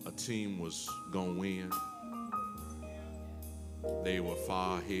a team was gonna win, they were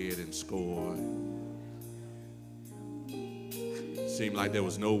far ahead and scored. Seemed like there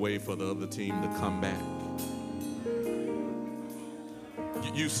was no way for the other team to come back.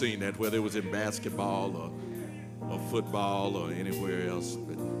 You've seen that, whether it was in basketball or football or anywhere else.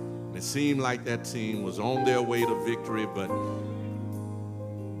 But it seemed like that team was on their way to victory, but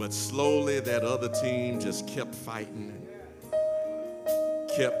slowly that other team just kept fighting and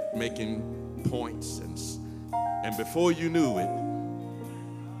kept making points. And before you knew it,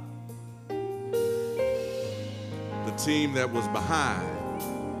 the team that was behind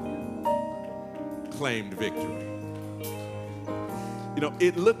claimed victory. You know,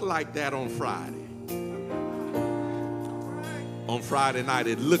 it looked like that on Friday. On Friday night,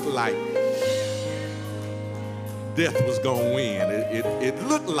 it looked like death was gonna win. It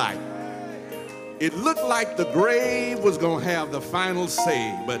looked like the grave was gonna have the final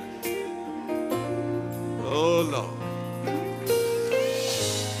say, but oh Lord.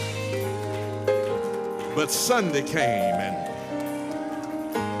 But Sunday came,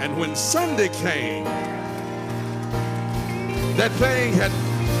 and when Sunday came, that thing had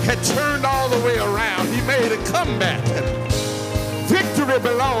turned all the way around. He made a comeback. Victory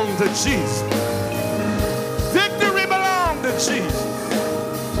belonged to Jesus. Victory belonged to Jesus.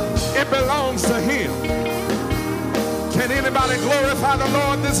 It belongs to him. Can anybody glorify the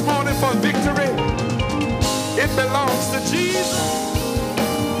Lord this morning for victory? It belongs to Jesus.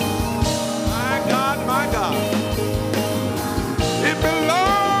 My God, my God. It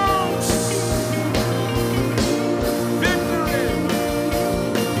belongs. Victory.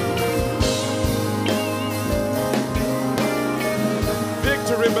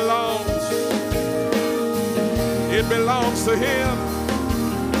 It belongs to him.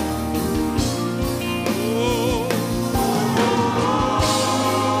 Oh.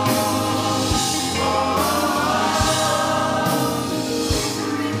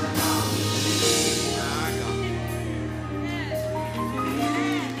 My God.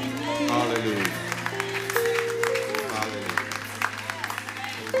 Hallelujah. Hallelujah.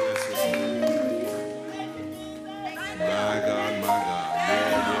 Oh, bless his name. My God, my God.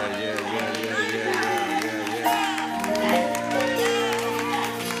 Yeah.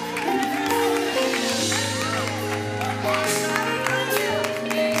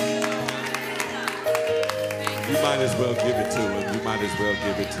 You might as well give it to him. You might as well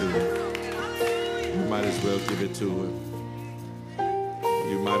give it to him. You might as well give it to him.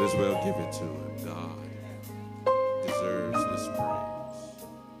 You might as well give it to him. God deserves this praise.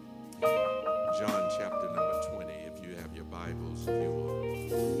 John chapter number 20, if you have your Bibles, if you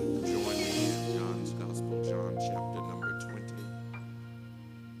will join me in John's Gospel, John chapter number 20,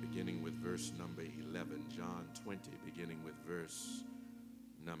 beginning with verse number 11. John 20, beginning with verse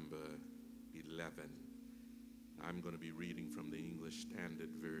number 11. I'm going to be reading from the English Standard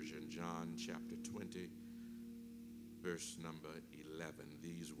Version, John chapter 20, verse number 11.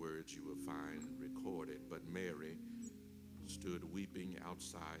 These words you will find recorded. But Mary stood weeping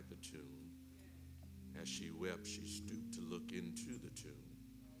outside the tomb. As she wept, she stooped to look into the tomb.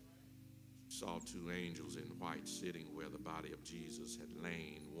 She saw two angels in white sitting where the body of Jesus had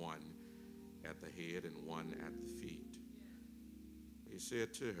lain, one at the head and one at the feet. He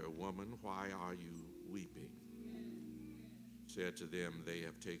said to her, "Woman, why are you weeping?" Said to them, "They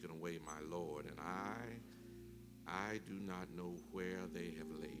have taken away my Lord, and I do not know where they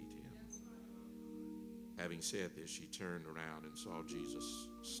have laid him." Having said this, she turned around and saw Jesus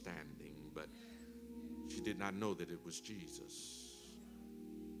standing, but she did not know that it was Jesus.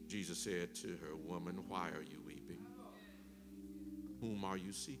 Jesus said to her, "Woman, why are you weeping? Whom are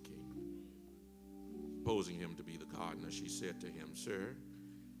you seeking?" Supposing him to be the gardener, she said to him, "Sir,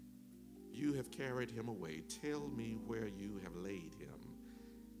 you have carried him away. Tell me where you have laid him,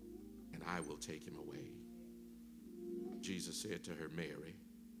 and I will take him away." Jesus said to her, "Mary."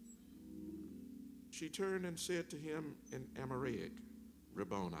 She turned and said to him in Aramaic,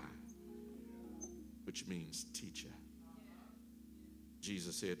 "Rabboni," which means teacher.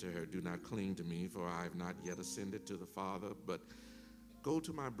 Jesus said to her, "Do not cling to me, for I have not yet ascended to the Father, but go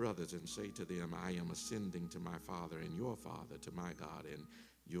to my brothers and say to them, I am ascending to my Father and your Father, to my God and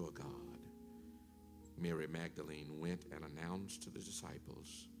your God." Mary Magdalene went and announced to the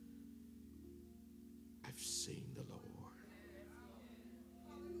disciples, "I've seen the Lord."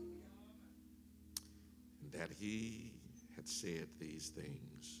 And that he had said these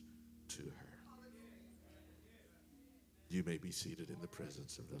things to her. You may be seated in the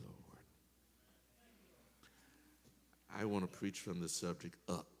presence of the Lord. I want to preach from the subject,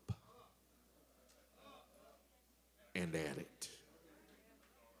 up and at it.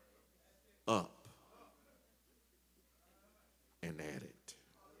 Up and at it.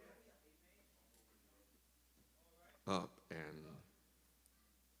 Up and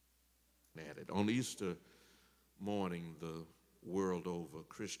at it. On Easter morning, the world over,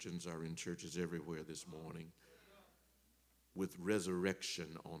 Christians are in churches everywhere this morning with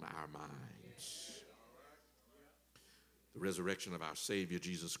resurrection on our minds. The resurrection of our Savior,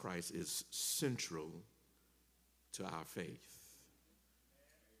 Jesus Christ, is central to our faith.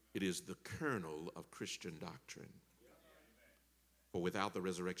 It is the kernel of Christian doctrine. For without the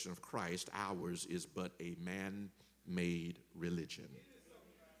resurrection of Christ, ours is but a man-made religion,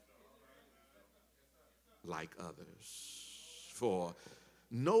 like others. For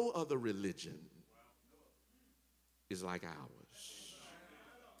no other religion is like ours.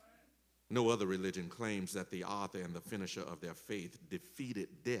 No other religion claims that the author and the finisher of their faith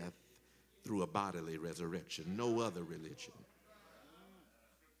defeated death through a bodily resurrection. No other religion.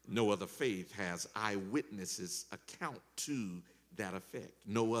 No other faith has eyewitnesses account to that effect.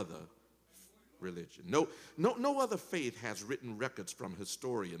 No other religion. No other faith has written records from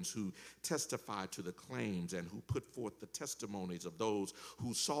historians who testify to the claims and who put forth the testimonies of those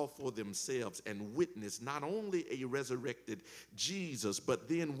who saw for themselves and witnessed not only a resurrected Jesus, but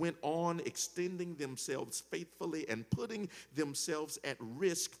then went on extending themselves faithfully and putting themselves at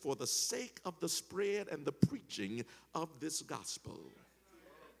risk for the sake of the spread and the preaching of this gospel.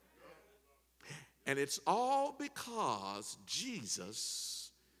 And it's all because Jesus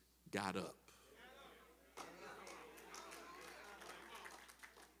got up.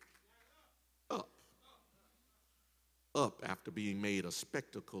 Up after being made a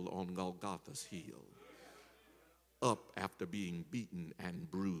spectacle on Golgotha's hill. Up after being beaten and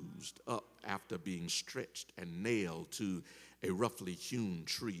bruised. Up after after being stretched and nailed to a roughly hewn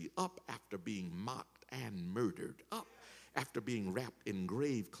tree, up after being mocked and murdered, up after being wrapped in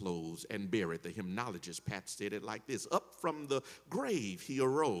grave clothes and buried. The hymnologist Pat said it like this: up from the grave he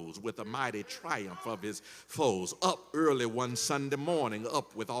arose with a mighty triumph of his foes. Up early one Sunday morning,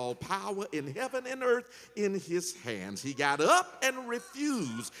 up with all power in heaven and earth in his hands. He got up and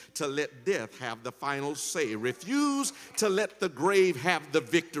refused to let death have the final say, refused to let the grave have the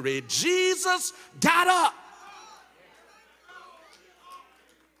victory. Jesus got up.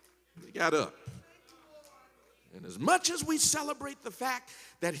 He got up. And as much as we celebrate the fact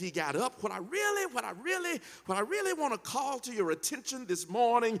that he got up, what I really want to call to your attention this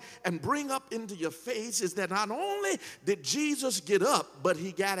morning and bring up into your face is that not only did Jesus get up, but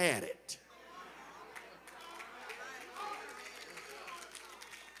he got at it.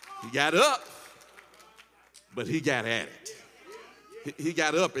 He got up, but he got at it. He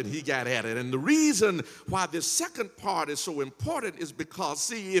got up and he got at it. And the reason why this second part is so important is because,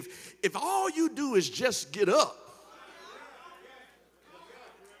 see, if all you do is just get up,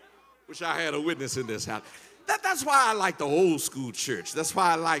 wish I had a witness in this house. That's why I like the old school church. That's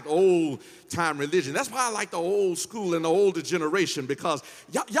why I like old time religion. That's why I like the old school and the older generation, because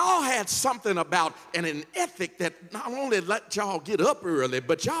y'all had something about an ethic that not only let y'all get up early,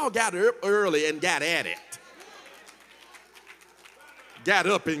 but y'all got up early and got at it. Got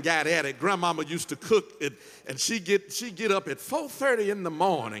up and got at it. Grandmama used to cook it, and she'd get up at 4:30 in the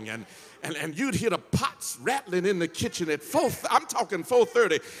morning, and you'd hear the pots rattling in the kitchen at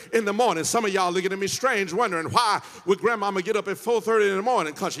 4:30 in the morning. Some of y'all looking at me strange, wondering why would Grandmama get up at 4:30 in the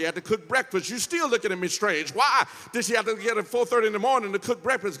morning? Because she had to cook breakfast. You still looking at me strange. Why did she have to get up at 4:30 in the morning to cook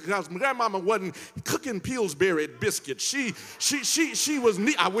breakfast? Because Grandmama wasn't cooking Pillsbury biscuits. She was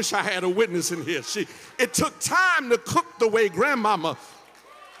neat. I wish I had a witness in here. It took time to cook the way Grandmama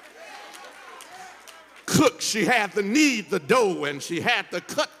cook. She had to knead the dough, and she had to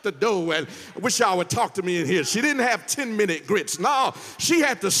cut the dough, and I wish y'all would talk to me in here. She didn't have 10-minute grits. No, she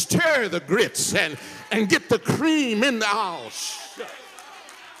had to stir the grits and get the cream in the house.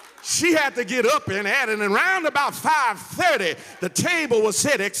 She had to get up and at it, and around about 5:30, the table was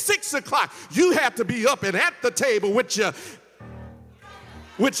set. At 6 o'clock, you had to be up and at the table with your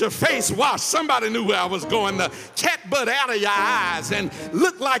face washed. Somebody knew where I was going. The cat butt out of your eyes and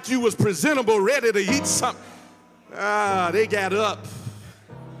looked like you was presentable, ready to eat something. They got up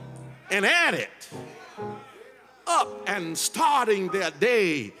and at it. Up and starting their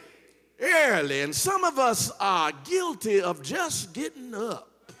day early. And some of us are guilty of just getting up.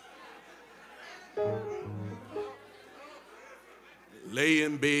 Lay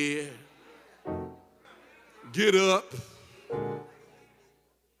in bed. Get up.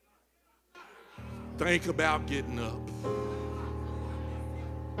 Think about getting up.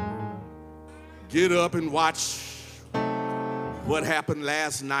 Get up and watch what happened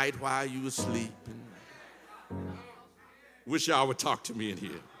last night while you were sleeping. Wish y'all would talk to me in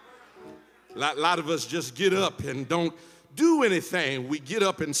here. A lot of us just get up and don't do anything. We get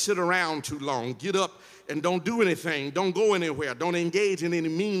up and sit around too long. Get up and don't do anything. Don't go anywhere. Don't engage in any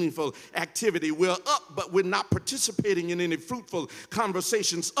meaningful activity. We're up, but we're not participating in any fruitful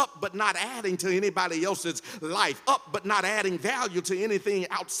conversations. Up, but not adding to anybody else's life. Up, but not adding value to anything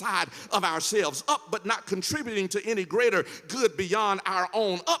outside of ourselves. Up, but not contributing to any greater good beyond our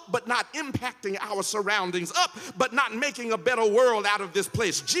own. Up, but not impacting our surroundings. Up, but not making a better world out of this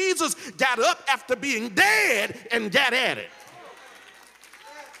place. Jesus got up after being dead and got at it.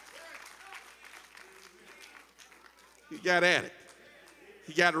 He got at it.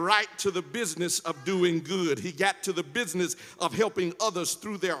 He got right to the business of doing good. He got to the business of helping others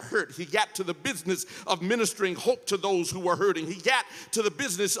through their hurt. He got to the business of ministering hope to those who were hurting. He got to the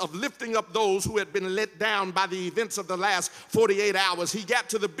business of lifting up those who had been let down by the events of the last 48 hours. He got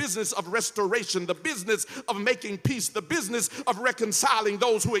to the business of restoration, the business of making peace, the business of reconciling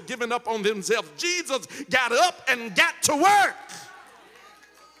those who had given up on themselves. Jesus got up and got to work.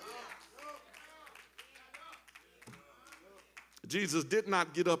 Jesus did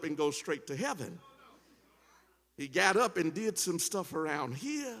not get up and go straight to heaven. He got up and did some stuff around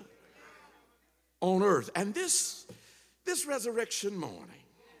here on earth. And this resurrection morning,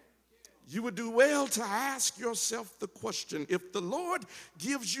 you would do well to ask yourself the question, if the Lord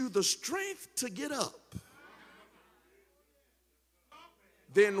gives you the strength to get up,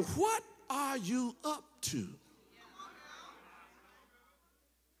 then what are you up to?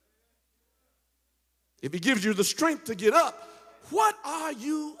 If he gives you the strength to get up, what are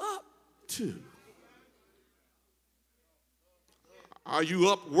you up to? Are you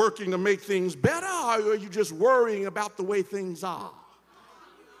up working to make things better, or are you just worrying about the way things are?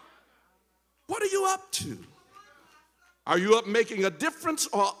 What are you up to? Are you up making a difference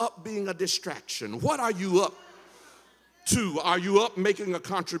or up being a distraction? What are you up to? Are you up making a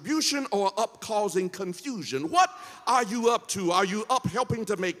contribution or up causing confusion? What are you up to? Are you up helping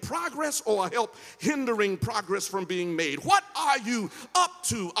to make progress or help hindering progress from being made? What are you up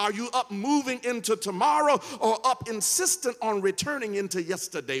to? Are you up moving into tomorrow or up insistent on returning into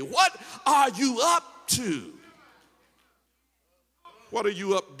yesterday? What are you up to? What are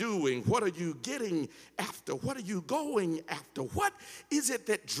you up doing? What are you getting after? What are you going after? What is it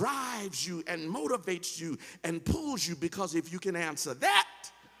that drives you and motivates you and pulls you? Because if you can answer that,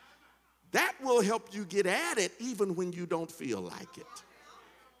 that will help you get at it even when you don't feel like it.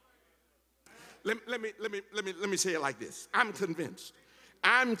 Let me say it like this. I'm convinced.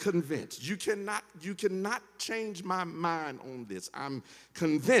 You cannot change my mind on this. I'm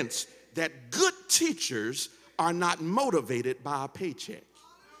convinced that good teachers are not motivated by a paycheck.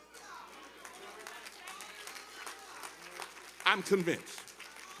 I'm convinced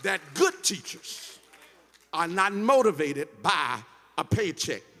that good teachers are not motivated by a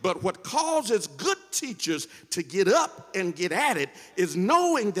paycheck. But what causes good teachers to get up and get at it is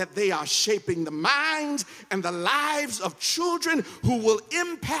knowing that they are shaping the minds and the lives of children who will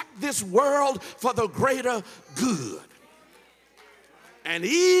impact this world for the greater good. And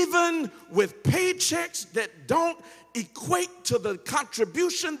even with paychecks that don't equate to the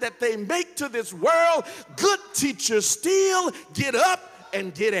contribution that they make to this world, good teachers still get up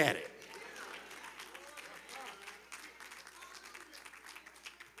and get at it.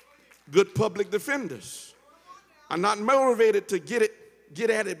 Good public defenders are not motivated to get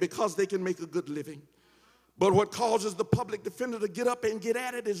at it because they can make a good living. But what causes the public defender to get up and get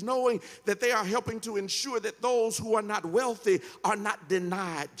at it is knowing that they are helping to ensure that those who are not wealthy are not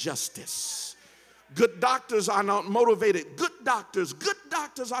denied justice. Good doctors are not motivated. Good doctors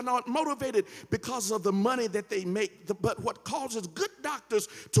are not motivated because of the money that they make. But what causes good doctors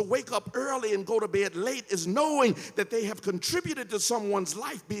to wake up early and go to bed late is knowing that they have contributed to someone's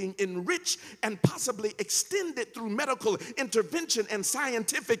life being enriched and possibly extended through medical intervention and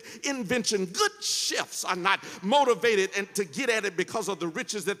scientific invention. Good chefs are not motivated and to get at it because of the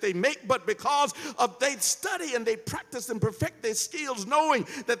riches that they make, but because of they study and they practice and perfect their skills, knowing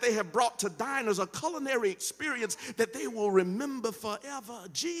that they have brought to diners a culinary experience that they will remember forever.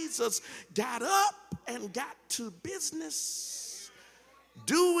 Jesus got up and got to business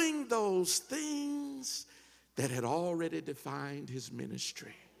doing those things that had already defined his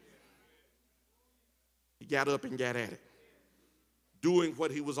ministry. He got up and got at it, doing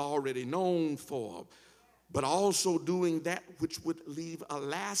what he was already known for, but also doing that which would leave a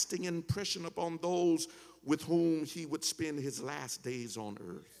lasting impression upon those with whom he would spend his last days on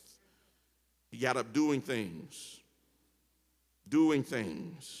earth. He got up doing things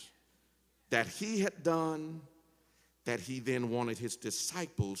that he had done that he then wanted his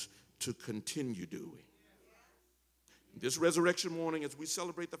disciples to continue doing. This resurrection morning, as we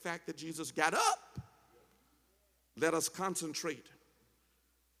celebrate the fact that Jesus got up, let us concentrate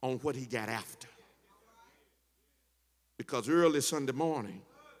on what he got after. Because early Sunday morning,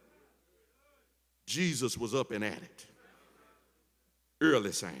 Jesus was up and at it.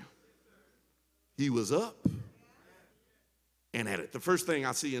 Early, Sam. He was up and at it. The first thing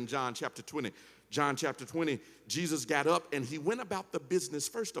I see in John chapter 20, Jesus got up and he went about the business,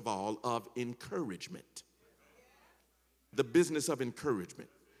 first of all, of encouragement. The business of encouragement.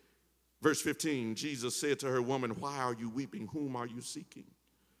 Verse 15, Jesus said to her, "Woman, why are you weeping? Whom are you seeking?"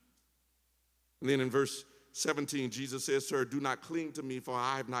 And then in verse 17, Jesus says to her, "Do not cling to me, for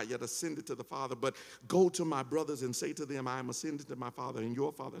I have not yet ascended to the Father, but go to my brothers and say to them, I am ascended to my Father and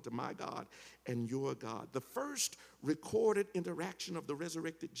your Father, to my God and your God." The first recorded interaction of the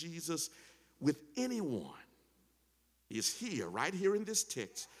resurrected Jesus with anyone is here, right here in this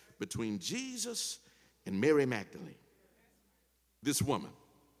text, between Jesus and Mary Magdalene. This woman,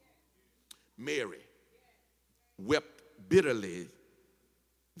 Mary, wept bitterly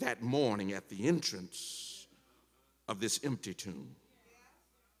that morning at the entrance of this empty tomb.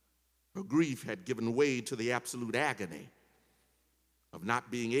 Her grief had given way to the absolute agony of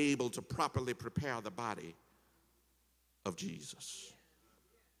not being able to properly prepare the body of Jesus.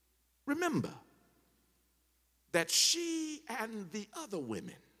 Remember that she and the other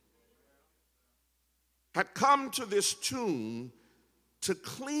women had come to this tomb to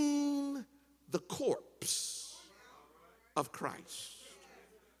clean the corpse of Christ.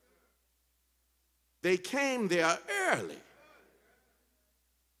 They came there early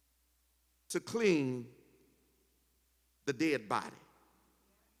to clean the dead body.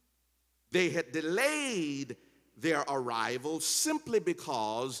 They had delayed their arrival simply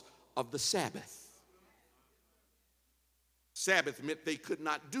because of the Sabbath. Sabbath meant they could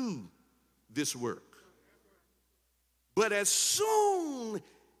not do this work. But as soon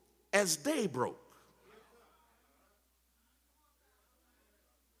as day broke,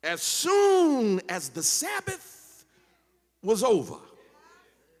 as soon as the Sabbath was over,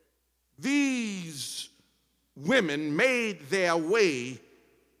 these women made their way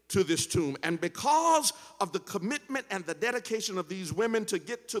to this tomb. And because of the commitment and the dedication of these women to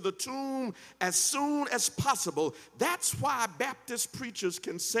get to the tomb as soon as possible, that's why Baptist preachers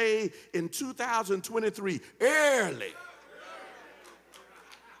can say in 2023, early.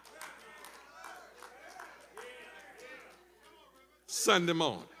 Sunday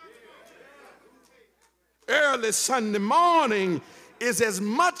morning. Early Sunday morning is as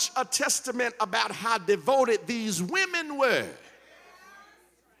much a testament about how devoted these women were.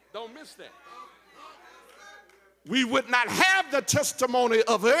 Don't miss that. We would not have the testimony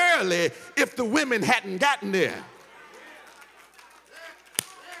of early if the women hadn't gotten there.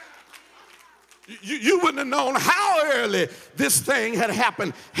 You wouldn't have known how early this thing had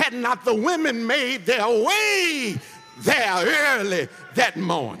happened had not the women made their way there early that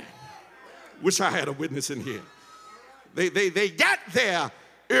morning. Wish I had a witness in here. They got there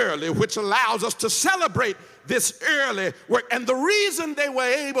early, which allows us to celebrate this early work. And the reason they were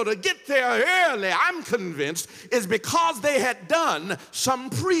able to get there early, I'm convinced, is because they had done some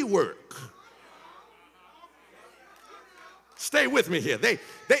pre-work. Stay with me here. They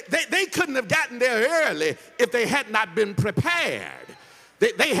couldn't have gotten there early if they had not been prepared.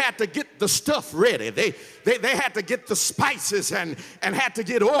 They had to get the stuff ready. They had to get the spices and had to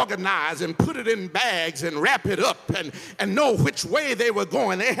get organized and put it in bags and wrap it up and know which way they were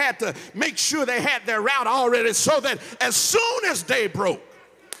going. They had to make sure they had their route already so that as soon as day broke,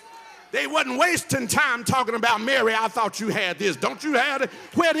 they wasn't wasting time talking about, Mary, I thought you had this. Don't you have it?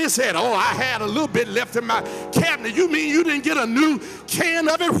 Where this at? Oh, I had a little bit left in my cabinet. You mean you didn't get a new can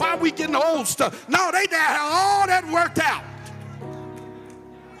of it? Why we getting the old stuff? No, they had all that worked out.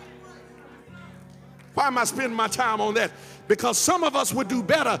 Why am I spending my time on that? Because some of us would do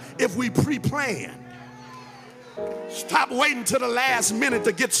better if we pre-planned. Stop waiting till the last minute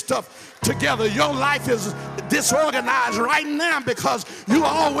to get stuff together. Your life is disorganized right now because you're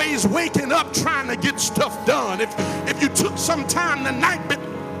always waking up trying to get stuff done. If you took some time the night before,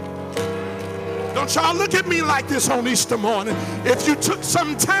 don't y'all look at me like this on Easter morning. If you took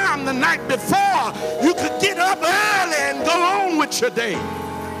some time the night before, you could get up early and go on with your day.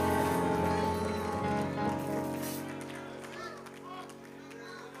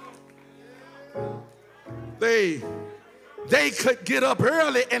 They could get up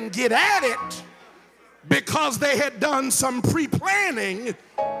early and get at it because they had done some pre-planning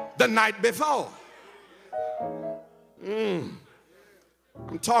the night before. I'm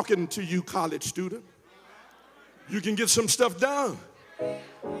talking to you, college student. You can get some stuff done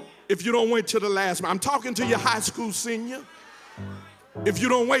if you don't wait till the last minute. I'm talking to your high school senior. If you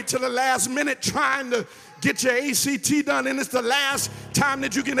don't wait till the last minute trying to get your ACT done and it's the last time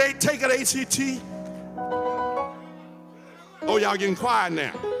that you can take an ACT. Oh, y'all getting quiet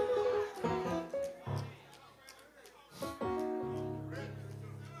now.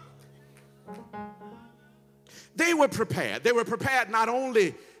 They were prepared. They were prepared not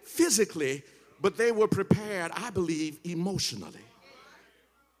only physically, but they were prepared, I believe, emotionally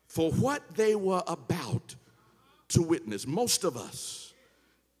for what they were about to witness. Most of us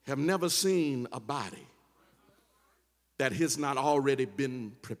have never seen a body that has not already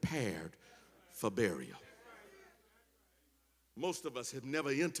been prepared for burial. Most of us have never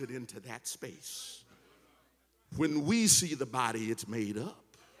entered into that space. When we see the body, it's made up.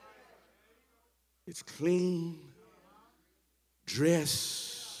 It's clean,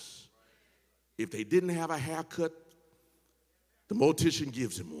 dressed. If they didn't have a haircut, the mortician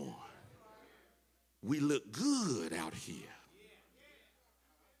gives him one. We look good out here.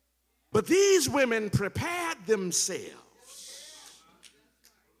 But these women prepared themselves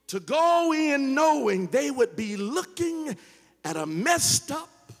to go in knowing they would be looking at a messed up,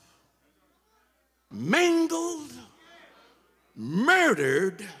 mangled,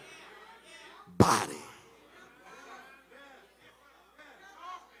 murdered body.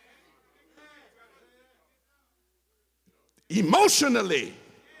 Emotionally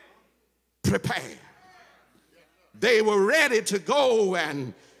prepared. They were ready to go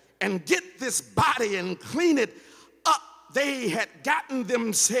and get this body and clean it up. They had gotten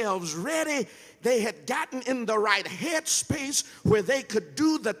themselves ready. They had gotten in the right headspace where they could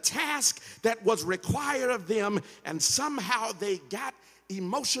do the task that was required of them, and somehow they got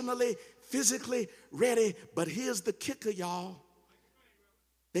emotionally, physically ready. But here's the kicker, y'all.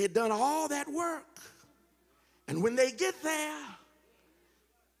 They had done all that work. And when they get there,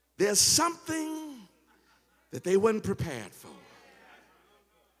 there's something that they weren't prepared for.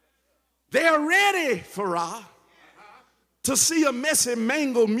 They're ready, Farah, to see a messy,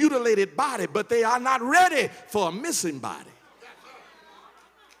 mangled, mutilated body, but they are not ready for a missing body.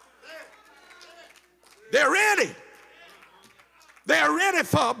 They're ready. They're ready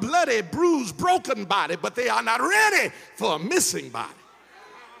for a bloody, bruised, broken body, but they are not ready for a missing body.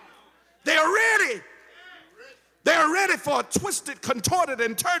 They're ready. They're ready for a twisted, contorted,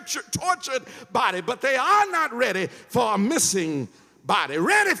 and tortured body, but they are not ready for a missing body.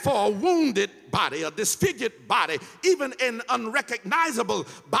 Ready for a wounded body, a disfigured body, even an unrecognizable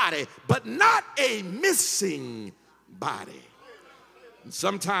body, but not a missing body. And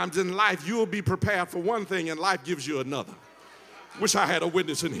sometimes in life, you'll be prepared for one thing and life gives you another. Wish I had a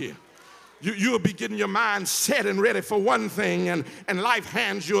witness in here. You'll be getting your mind set and ready for one thing, and life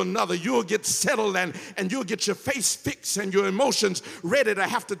hands you another. You'll get settled and you'll get your face fixed and your emotions ready to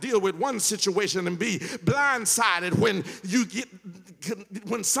have to deal with one situation and be blindsided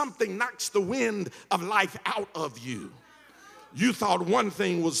when something knocks the wind of life out of you. You thought one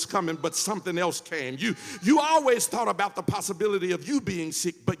thing was coming, but something else came. You always thought about the possibility of you being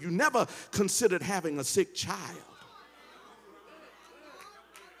sick, but you never considered having a sick child.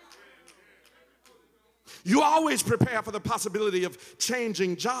 You always prepare for the possibility of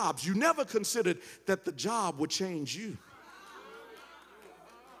changing jobs. You never considered that the job would change you.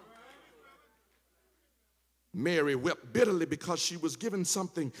 Mary wept bitterly because she was given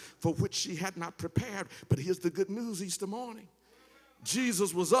something for which she had not prepared. But here's the good news Easter morning.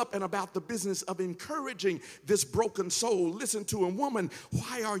 Jesus was up and about the business of encouraging this broken soul. Listen to him, woman,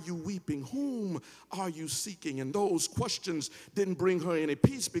 why are you weeping? Whom are you seeking? And those questions didn't bring her any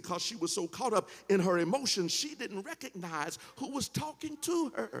peace because she was so caught up in her emotions, she didn't recognize who was talking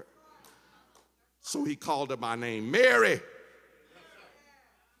to her. So he called her by name, Mary.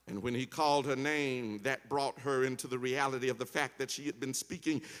 And when he called her name, that brought her into the reality of the fact that she had been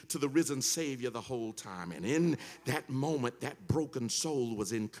speaking to the risen Savior the whole time. And in that moment, that broken soul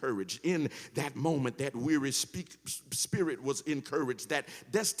was encouraged. In that moment, that weary spirit was encouraged. That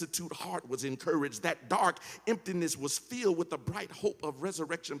destitute heart was encouraged. That dark emptiness was filled with the bright hope of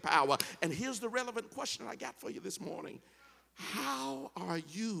resurrection power. And here's the relevant question I got for you this morning. How are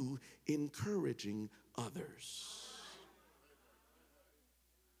you encouraging others?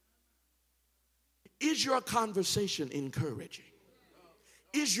 Is your conversation encouraging?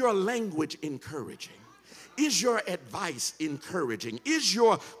 Is your language encouraging? Is your advice encouraging? Is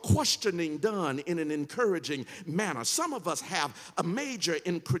your questioning done in an encouraging manner? Some of us have a major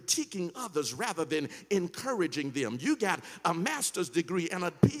in critiquing others rather than encouraging them. You got a master's degree and a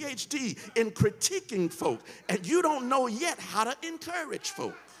PhD in critiquing folk, and you don't know yet how to encourage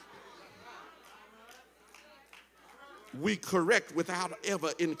folk. We correct without ever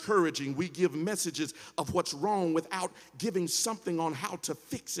encouraging. We give messages of what's wrong without giving something on how to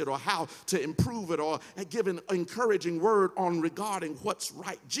fix it or how to improve it or give an encouraging word on regarding what's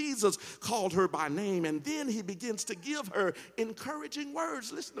right. Jesus called her by name, and then he begins to give her encouraging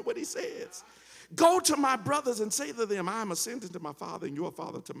words. Listen to what he says. Go to my brothers and say to them, I am ascending to my Father and your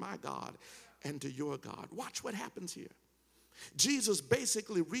Father, to my God and to your God. Watch what happens here. Jesus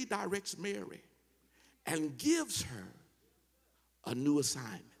basically redirects Mary and gives her a new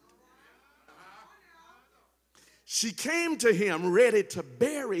assignment. She came to him ready to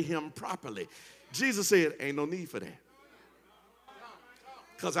bury him properly. Jesus said, ain't no need for that,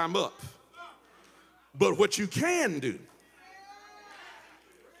 because I'm up. But what you can do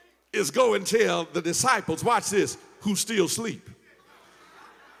is go and tell the disciples, watch this, who still sleep.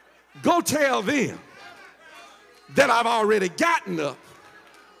 Go tell them that I've already gotten up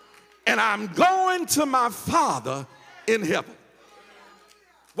and I'm going to my Father in heaven.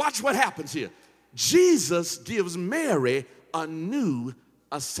 Watch what happens here. Jesus gives Mary a new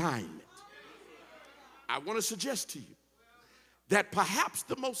assignment. I want to suggest to you that perhaps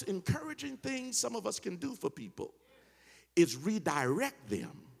the most encouraging thing some of us can do for people is redirect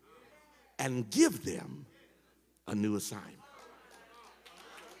them and give them a new assignment.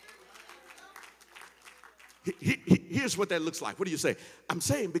 Here's what that looks like. What do you say? I'm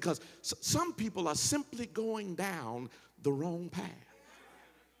saying because some people are simply going down the wrong path,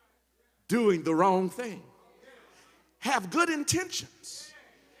 doing the wrong thing, have good intentions,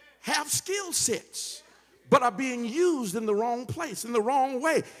 have skill sets, but are being used in the wrong place, in the wrong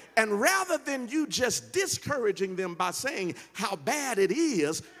way. And rather than you just discouraging them by saying how bad it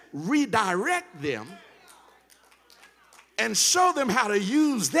is, redirect them and show them how to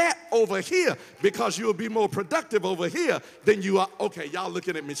use that over here, because you'll be more productive over here than you are. Okay, y'all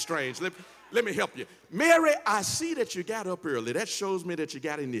looking at me strange. Let me help you. Mary, I see that you got up early. That shows me that you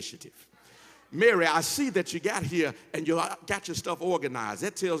got initiative. Mary, I see that you got here and you got your stuff organized.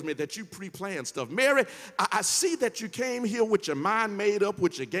 That tells me that you pre-planned stuff. Mary, I see that you came here with your mind made up,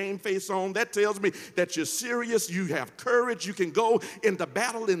 with your game face on. That tells me that you're serious, you have courage, you can go into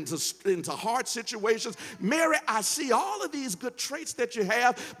battle, into hard situations. Mary, I see all of these good traits that you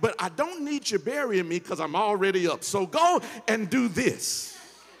have, but I don't need you burying me because I'm already up. So go and do this.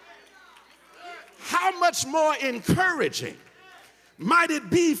 How much more encouraging might it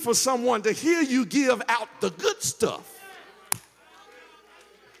be for someone to hear you give out the good stuff?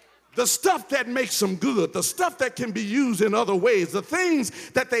 The stuff that makes them good, the stuff that can be used in other ways, the things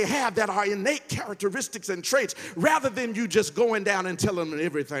that they have that are innate characteristics and traits, rather than you just going down and telling them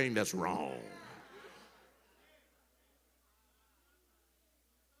everything that's wrong.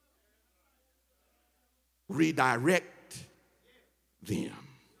 Redirect them.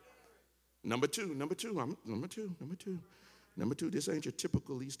 Number two, this ain't your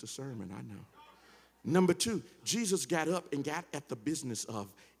typical Easter sermon, I know. Number two, Jesus got up and got at the business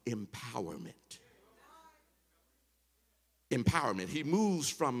of empowerment. Empowerment. He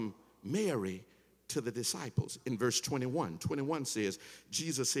moves from Mary to the disciples. In verse 21 says,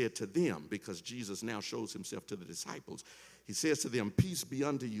 Jesus said to them, because Jesus now shows himself to the disciples, he says to them, peace be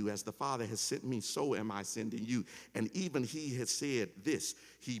unto you, as the Father has sent me, so am I sending you. And even he has said this,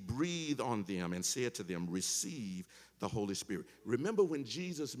 he breathed on them and said to them, receive the Holy Spirit. Remember, when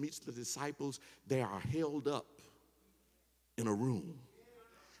Jesus meets the disciples, they are held up in a room.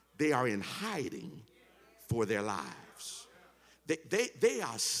 They are in hiding for their lives. They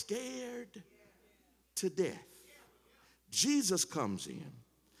are scared to death. Jesus comes in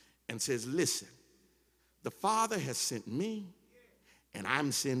and says, listen, the Father has sent me and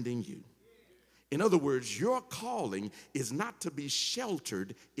I'm sending you. In other words, your calling is not to be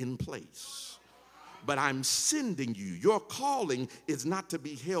sheltered in place, but I'm sending you. Your calling is not to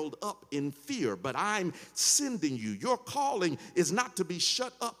be held up in fear, but I'm sending you. Your calling is not to be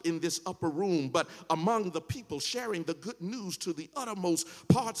shut up in this upper room, but among the people, sharing the good news to the uttermost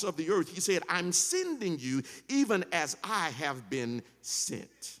parts of the earth. He said, I'm sending you even as I have been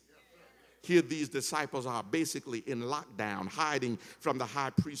sent. Here, these disciples are basically in lockdown, hiding from the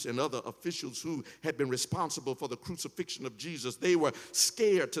high priest and other officials who had been responsible for the crucifixion of Jesus. They were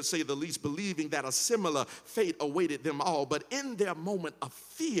scared, to say the least, believing that a similar fate awaited them all. But in their moment of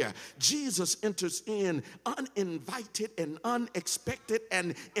fear, Jesus enters in uninvited and unexpected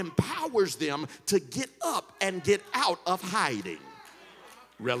and empowers them to get up and get out of hiding.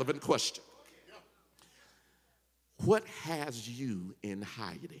 Relevant question. What has you in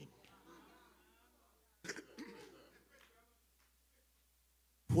hiding?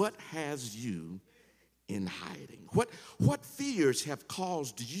 What has you in hiding? What fears have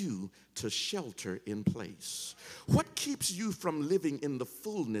caused you to shelter in place? What keeps you from living in the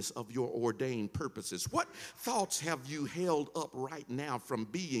fullness of your ordained purposes? What thoughts have you held up right now from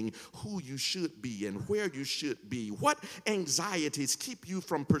being who you should be and where you should be? What anxieties keep you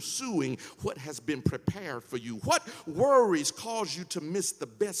from pursuing what has been prepared for you? What worries cause you to miss the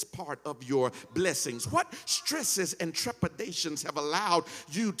best part of your blessings? What stresses and trepidations have allowed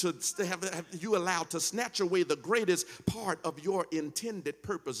you to snatch away the greatest part of your intended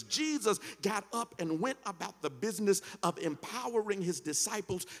purpose? Jesus got up and went about the business of empowering his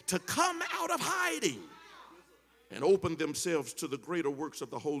disciples to come out of hiding and open themselves to the greater works of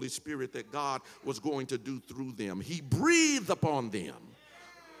the Holy Spirit that God was going to do through them. He breathed upon them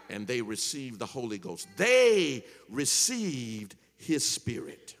and they received the Holy Ghost. They received his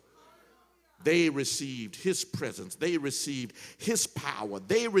Spirit. They received his presence. They received his power.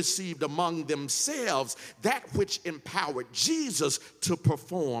 They received among themselves that which empowered Jesus to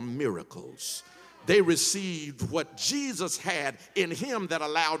perform miracles. They received what Jesus had in him that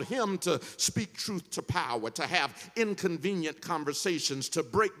allowed him to speak truth to power, to have inconvenient conversations, to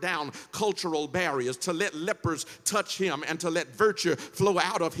break down cultural barriers, to let lepers touch him, and to let virtue flow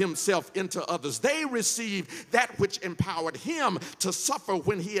out of himself into others. They received that which empowered him to suffer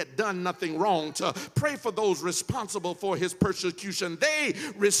when he had done nothing wrong, to pray for those responsible for his persecution. They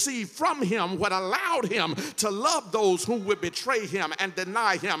received from him what allowed him to love those who would betray him and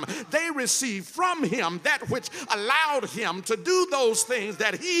deny him. They received from him that which allowed him to do those things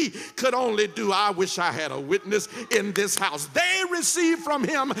that he could only do. I wish I had a witness in this house. They received from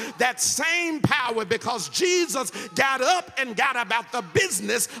him that same power because Jesus got up and got about the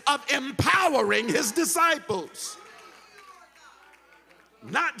business of empowering his disciples.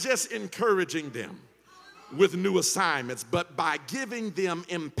 Not just encouraging them, with new assignments, but by giving them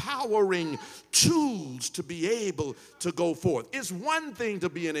empowering tools to be able to go forth. It's one thing to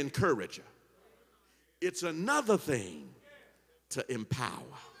be an encourager. It's another thing to empower.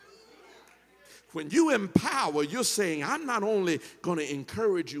 When you empower, you're saying, I'm not only going to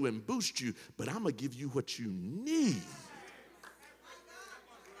encourage you and boost you, but I'm going to give you what you need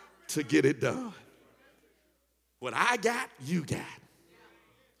to get it done. What I got, you got.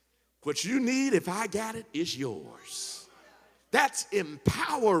 What you need, if I got it, it's yours. That's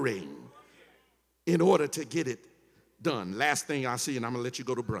empowering in order to get it done. Last thing I see, and I'm going to let you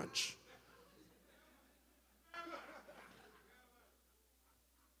go to brunch.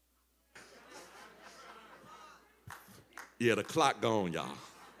 Yeah, the clock gone, y'all.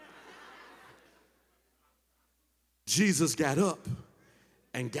 Jesus got up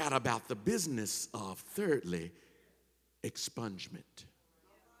and got about the business of, thirdly, expungement.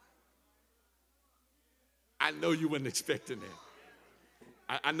 I know you weren't expecting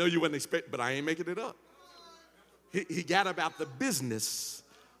that. I know you weren't expecting, but I ain't making it up. He got about the business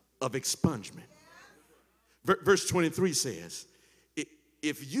of expungement. Verse 23 says,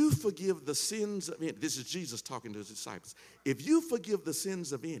 if you forgive the sins of any, this is Jesus talking to his disciples. If you forgive the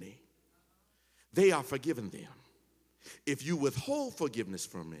sins of any, they are forgiven them. If you withhold forgiveness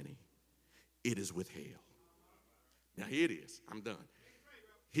from any, it is withheld. Now here it is. I'm done.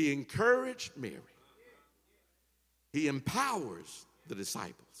 He encouraged Mary. He empowers the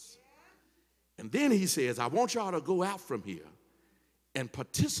disciples. And then he says, I want y'all to go out from here and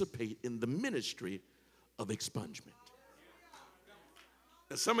participate in the ministry of expungement.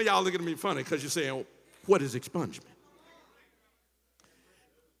 Now, some of y'all looking at me funny because you're saying, what is expungement?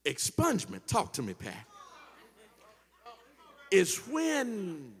 Expungement, talk to me, Pat, is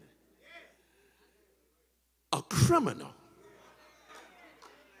when a criminal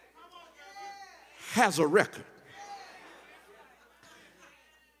has a record.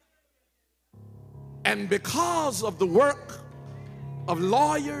 And because of the work of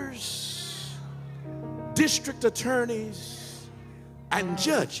lawyers, district attorneys, and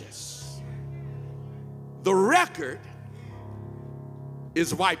judges, the record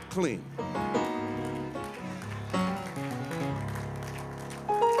is wiped clean.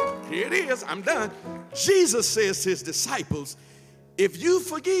 Here it is, I'm done. Jesus says to his disciples, if you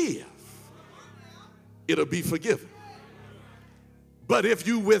forgive, it'll be forgiven. But if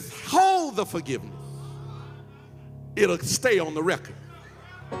you withhold the forgiveness, it'll stay on the record.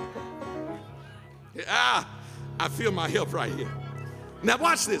 I feel my help right here. Now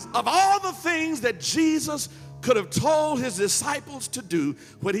watch this. Of all the things that Jesus could have told his disciples to do,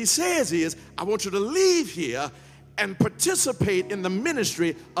 what he says is, I want you to leave here and participate in the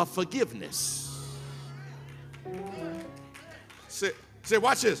ministry of forgiveness. Say,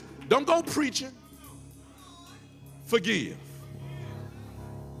 watch this. Don't go preaching. Forgive.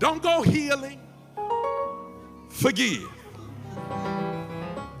 Don't go healing. Forgive.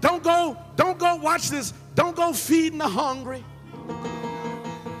 Don't go, watch this. Don't go feeding the hungry.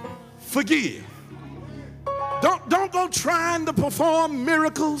 Forgive. Don't go trying to perform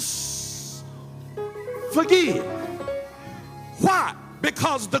miracles. Forgive. Why?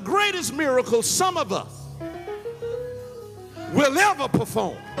 Because the greatest miracle some of us will ever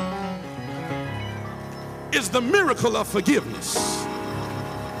perform is the miracle of forgiveness.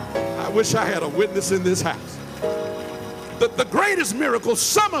 I wish I had a witness in this house. The greatest miracle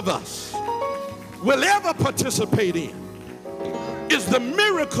some of us will ever participate in is the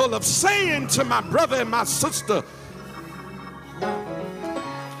miracle of saying to my brother and my sister,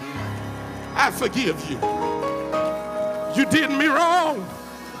 I forgive you. You did me wrong,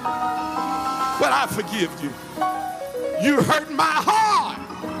 but I forgive you. You hurt my heart,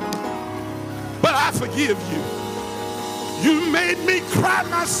 but I forgive you. You made me cry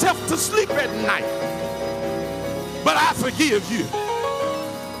myself to sleep at night, but I forgive you.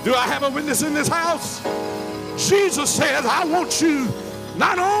 Do I have a witness in this house? Jesus says, I want you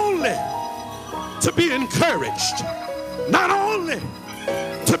not only to be encouraged, not only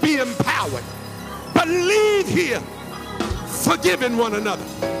to be empowered, but leave here forgiving one another.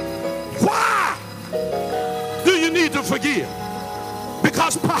 Why do you need to forgive?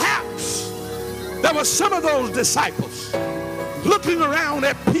 Because perhaps there were some of those disciples looking around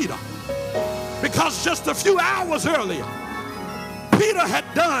at Peter, because just a few hours earlier, Peter had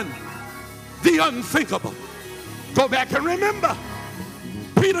done the unthinkable. Go back and remember,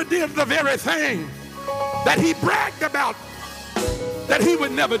 Peter did the very thing that he bragged about that he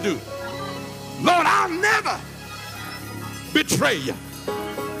would never do. Lord, I'll never betray you.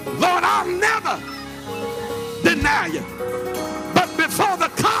 Lord, I'll never deny you. But before the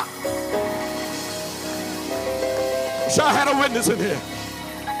cock wish I had a witness in here.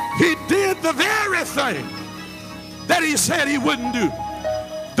 He did the very thing that he said he wouldn't do.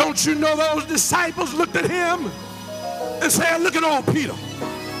 Don't you know those disciples looked at him and said, look at old Peter,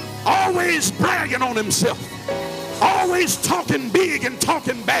 always bragging on himself, always talking big and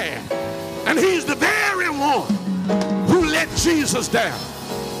talking bad. And he's the very one who let Jesus down.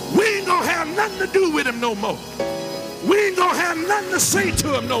 We ain't gonna have nothing to do with him no more. We ain't gonna have nothing to say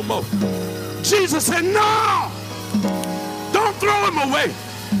to him no more. Jesus said, no, don't throw him away.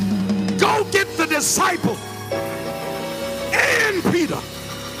 Go get the disciple and Peter.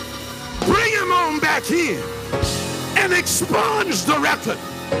 Bring him on back in and expunge the record.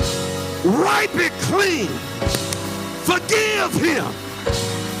 Wipe it clean. Forgive him.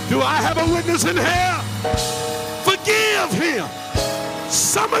 Do I have a witness in here? Forgive him.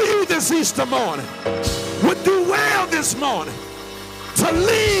 Some of you this Easter morning would do well this morning to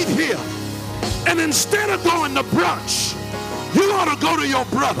leave here, and instead of going to brunch, you ought to go to your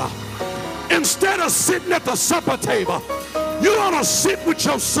brother. Instead of sitting at the supper table, you ought to sit with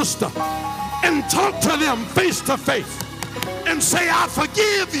your sister and talk to them face to face and say, I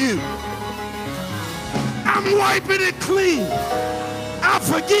forgive you. I'm wiping it clean. I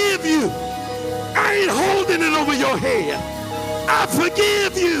forgive you. I ain't holding it over your head. I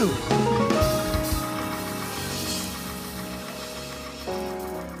forgive you.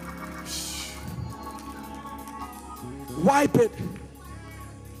 Wipe it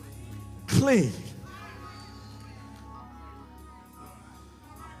clean.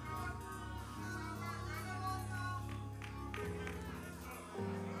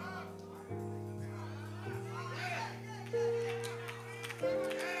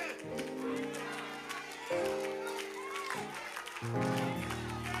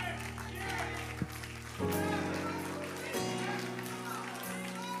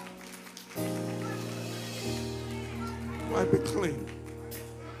 Wipe it clean.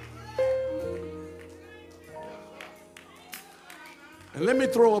 And let me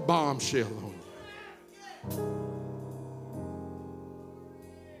throw a bombshell on you.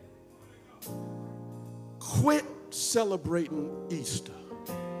 Quit celebrating Easter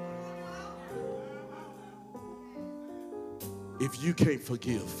if you can't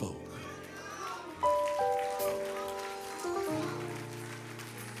forgive folk.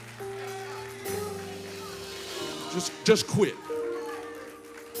 Just quit.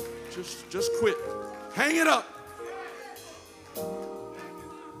 Just quit. Hang it up.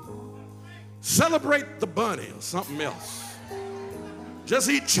 Celebrate the bunny or something else. Just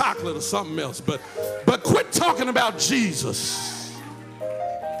eat chocolate or something else. But quit talking about Jesus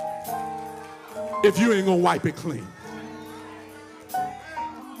if you ain't gonna wipe it clean.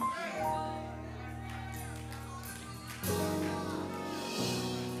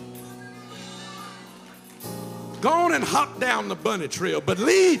 Go on and hop down the bunny trail, but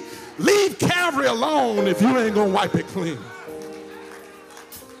leave Calvary alone if you ain't gonna wipe it clean.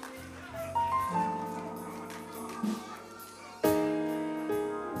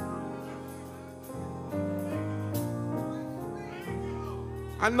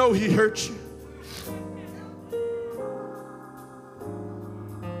 I know he hurt you.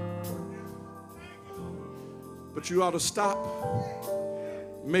 But you ought to stop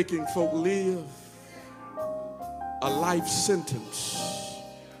making folk live a life sentence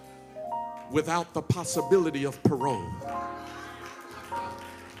without the possibility of parole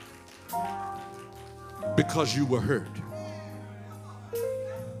because you were hurt.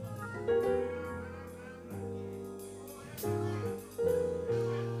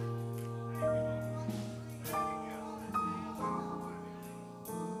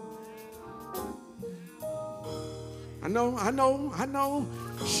 I know.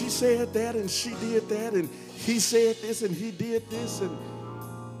 She said that and she did that and he said this and he did this and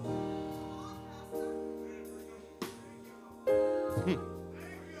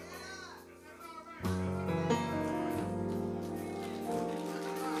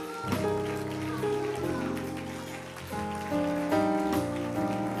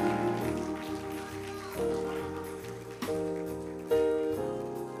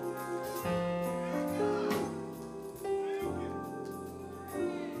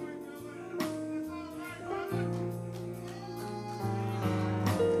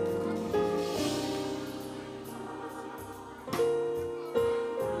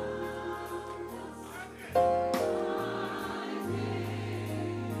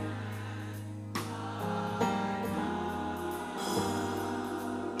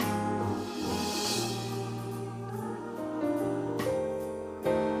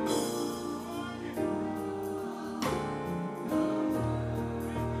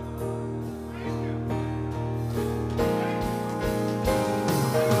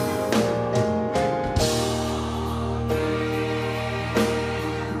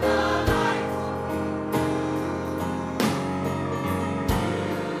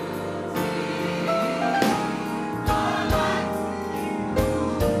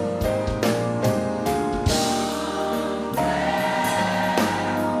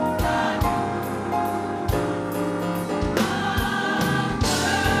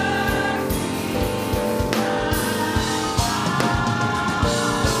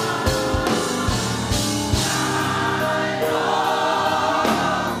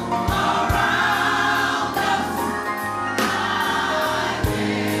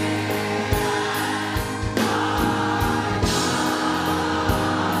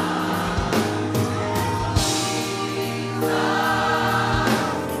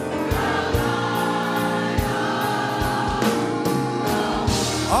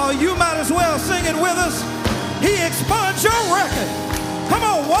He expunged your record. Come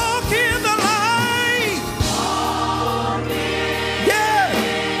on, walk in the light. Yeah.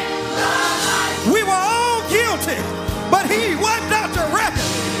 We were all guilty, but he wiped out your record.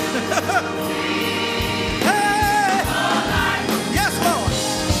 Hey. Yes, Lord.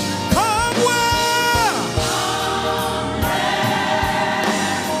 Come where?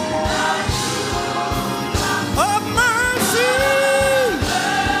 Of mercy.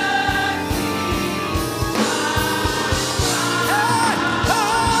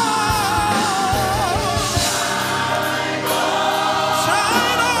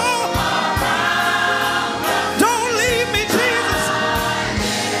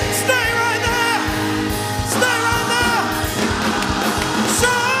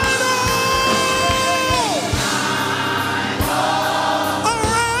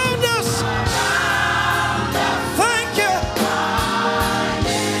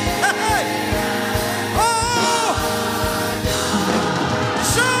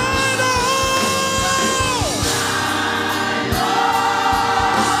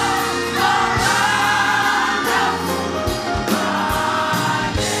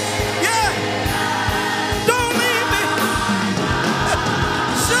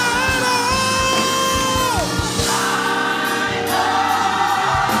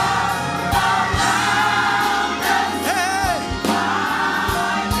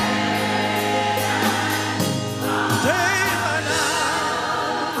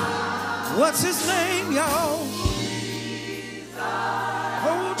 What's his name, y'all?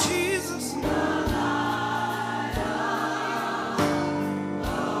 Oh, Jesus.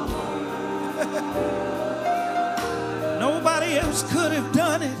 Nobody else could have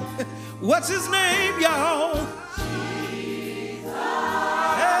done it. What's his name, y'all?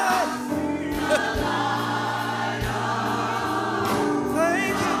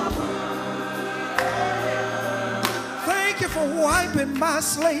 Thank you for wiping my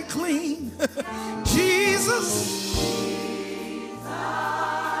slate clean. Jesus.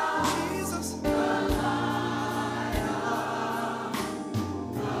 Jesus.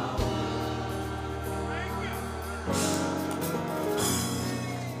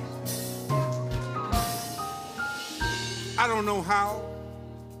 I don't know how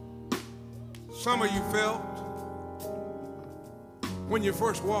some of you felt when you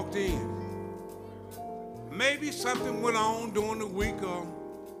first walked in. Maybe something went on during the week or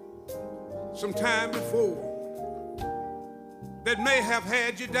some time before that may have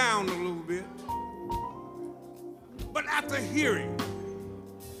had you down a little bit. But after hearing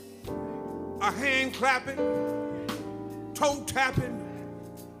a hand clapping, toe tapping,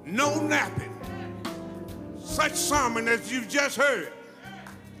 no napping, such sermon as you've just heard,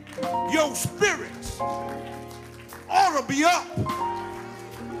 your spirits ought to be up.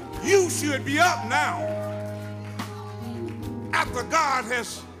 You should be up now. After God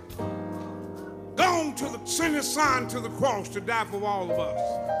has gone to send his son to the cross to die for all of us,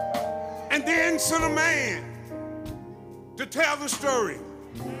 and then sent a man to tell the story,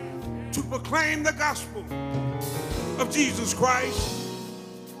 to proclaim the gospel of Jesus Christ.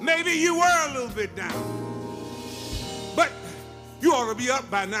 Maybe you were a little bit down, but you ought to be up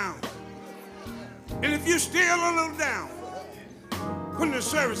by now. And if you're still a little down, when the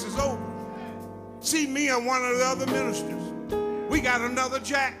service is over, see me and one of the other ministers. We got another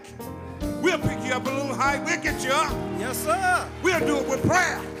jack. We'll pick you up a little high. We'll get you up. Yes, sir. We'll do it with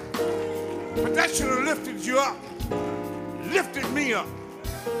prayer. But that should have lifted you up. Lifted me up.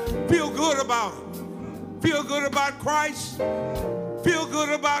 Feel good about it. Feel good about Christ. Feel good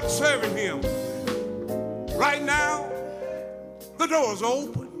about serving him. Right now, the doors are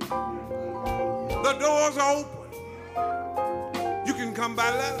open. The doors are open. You can come by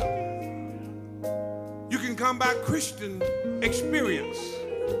letter. You can come by Christian experience.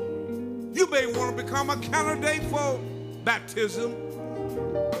 You may want to become a candidate for baptism.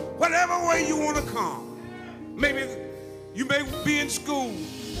 Whatever way you want to come. Maybe you may be in school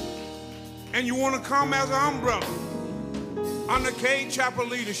and you want to come as an umbrella under Cade Chapel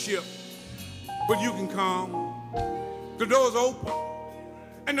leadership. But you can come. The doors are open.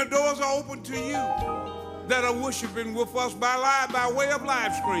 And the doors are open to you that are worshiping with us by way of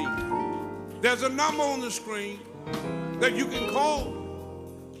live stream. There's a number on the screen that you can call.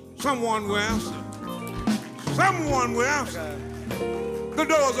 Someone will answer. Someone will answer. The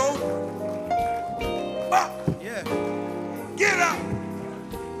door's open. Up. Yeah. Get up.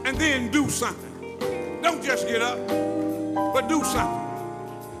 And then do something. Don't just get up, but do something.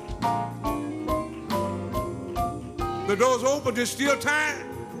 The door's open. There's still time.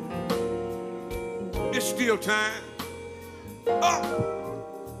 It's still time. Up.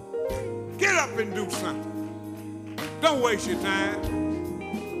 Get up and do something. Don't waste your time.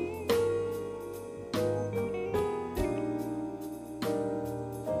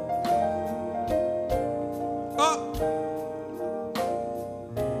 Up.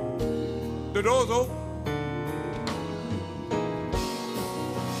 The door's open.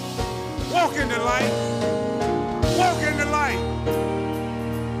 Walk in the light. Walk in the light.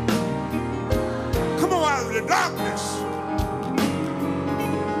 Come on out of the darkness.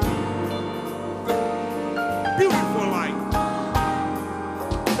 Beautiful light.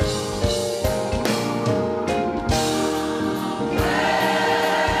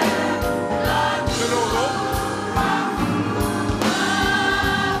 The door's open.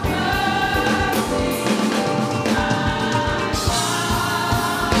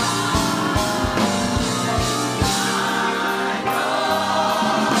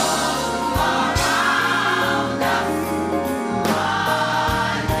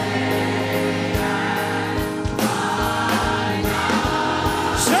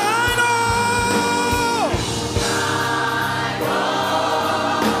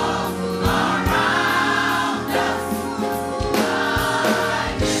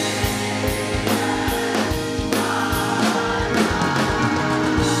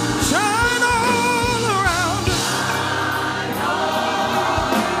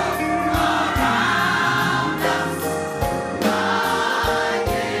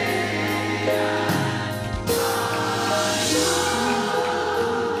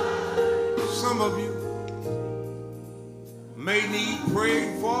 Some of you may need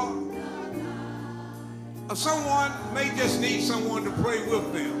praying for, or someone may just need someone to pray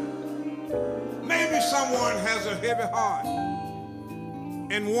with them. Maybe someone has a heavy heart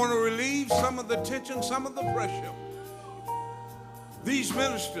and want to relieve some of the tension, some of the pressure. These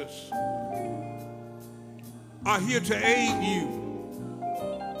ministers are here to aid you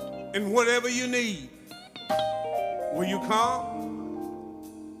in whatever you need. Will you come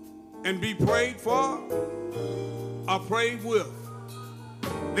and be prayed for or prayed with?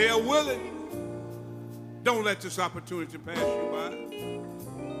 They are willing. Don't let this opportunity pass you by.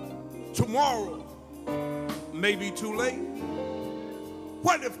 Tomorrow may be too late.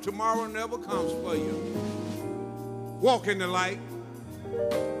 What if tomorrow never comes for you? Walk in the light.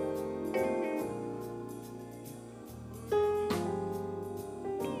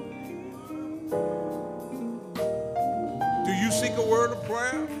 Do you seek a word of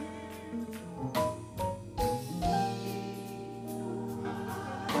prayer?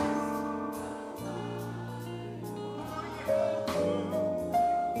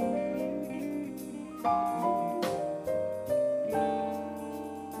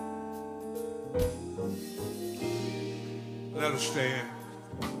 Let us stand.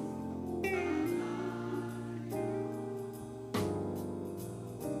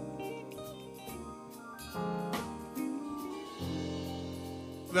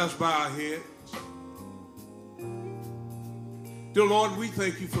 Let's bow our heads. Dear Lord, we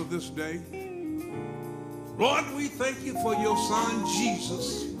thank you for this day. Lord, we thank you for your son,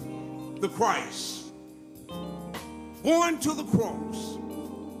 Jesus, the Christ, going to the cross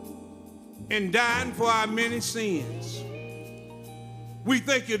and dying for our many sins. We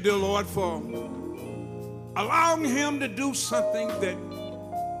thank you, dear Lord, for allowing him to do something that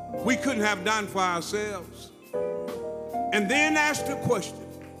we couldn't have done for ourselves. And then ask the question,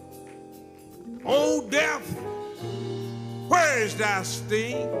 "O death, where is thy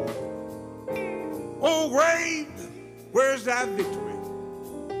sting? O grave, where is thy victory?"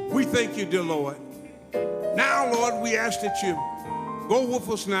 We thank you, dear Lord. Now, Lord, we ask that you go with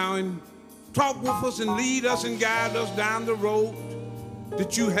us now and talk with us and lead us and guide us down the road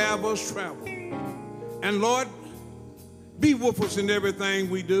that you have us travel. And Lord, be with us in everything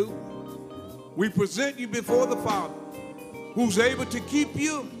we do. We present you before the Father, who's able to keep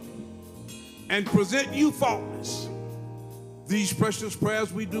you and present you faultless. These precious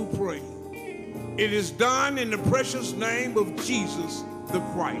prayers we do pray. It is done in the precious name of Jesus the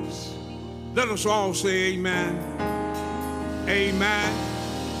Christ. Let us all say amen, amen,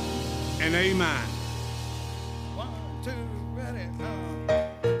 and amen.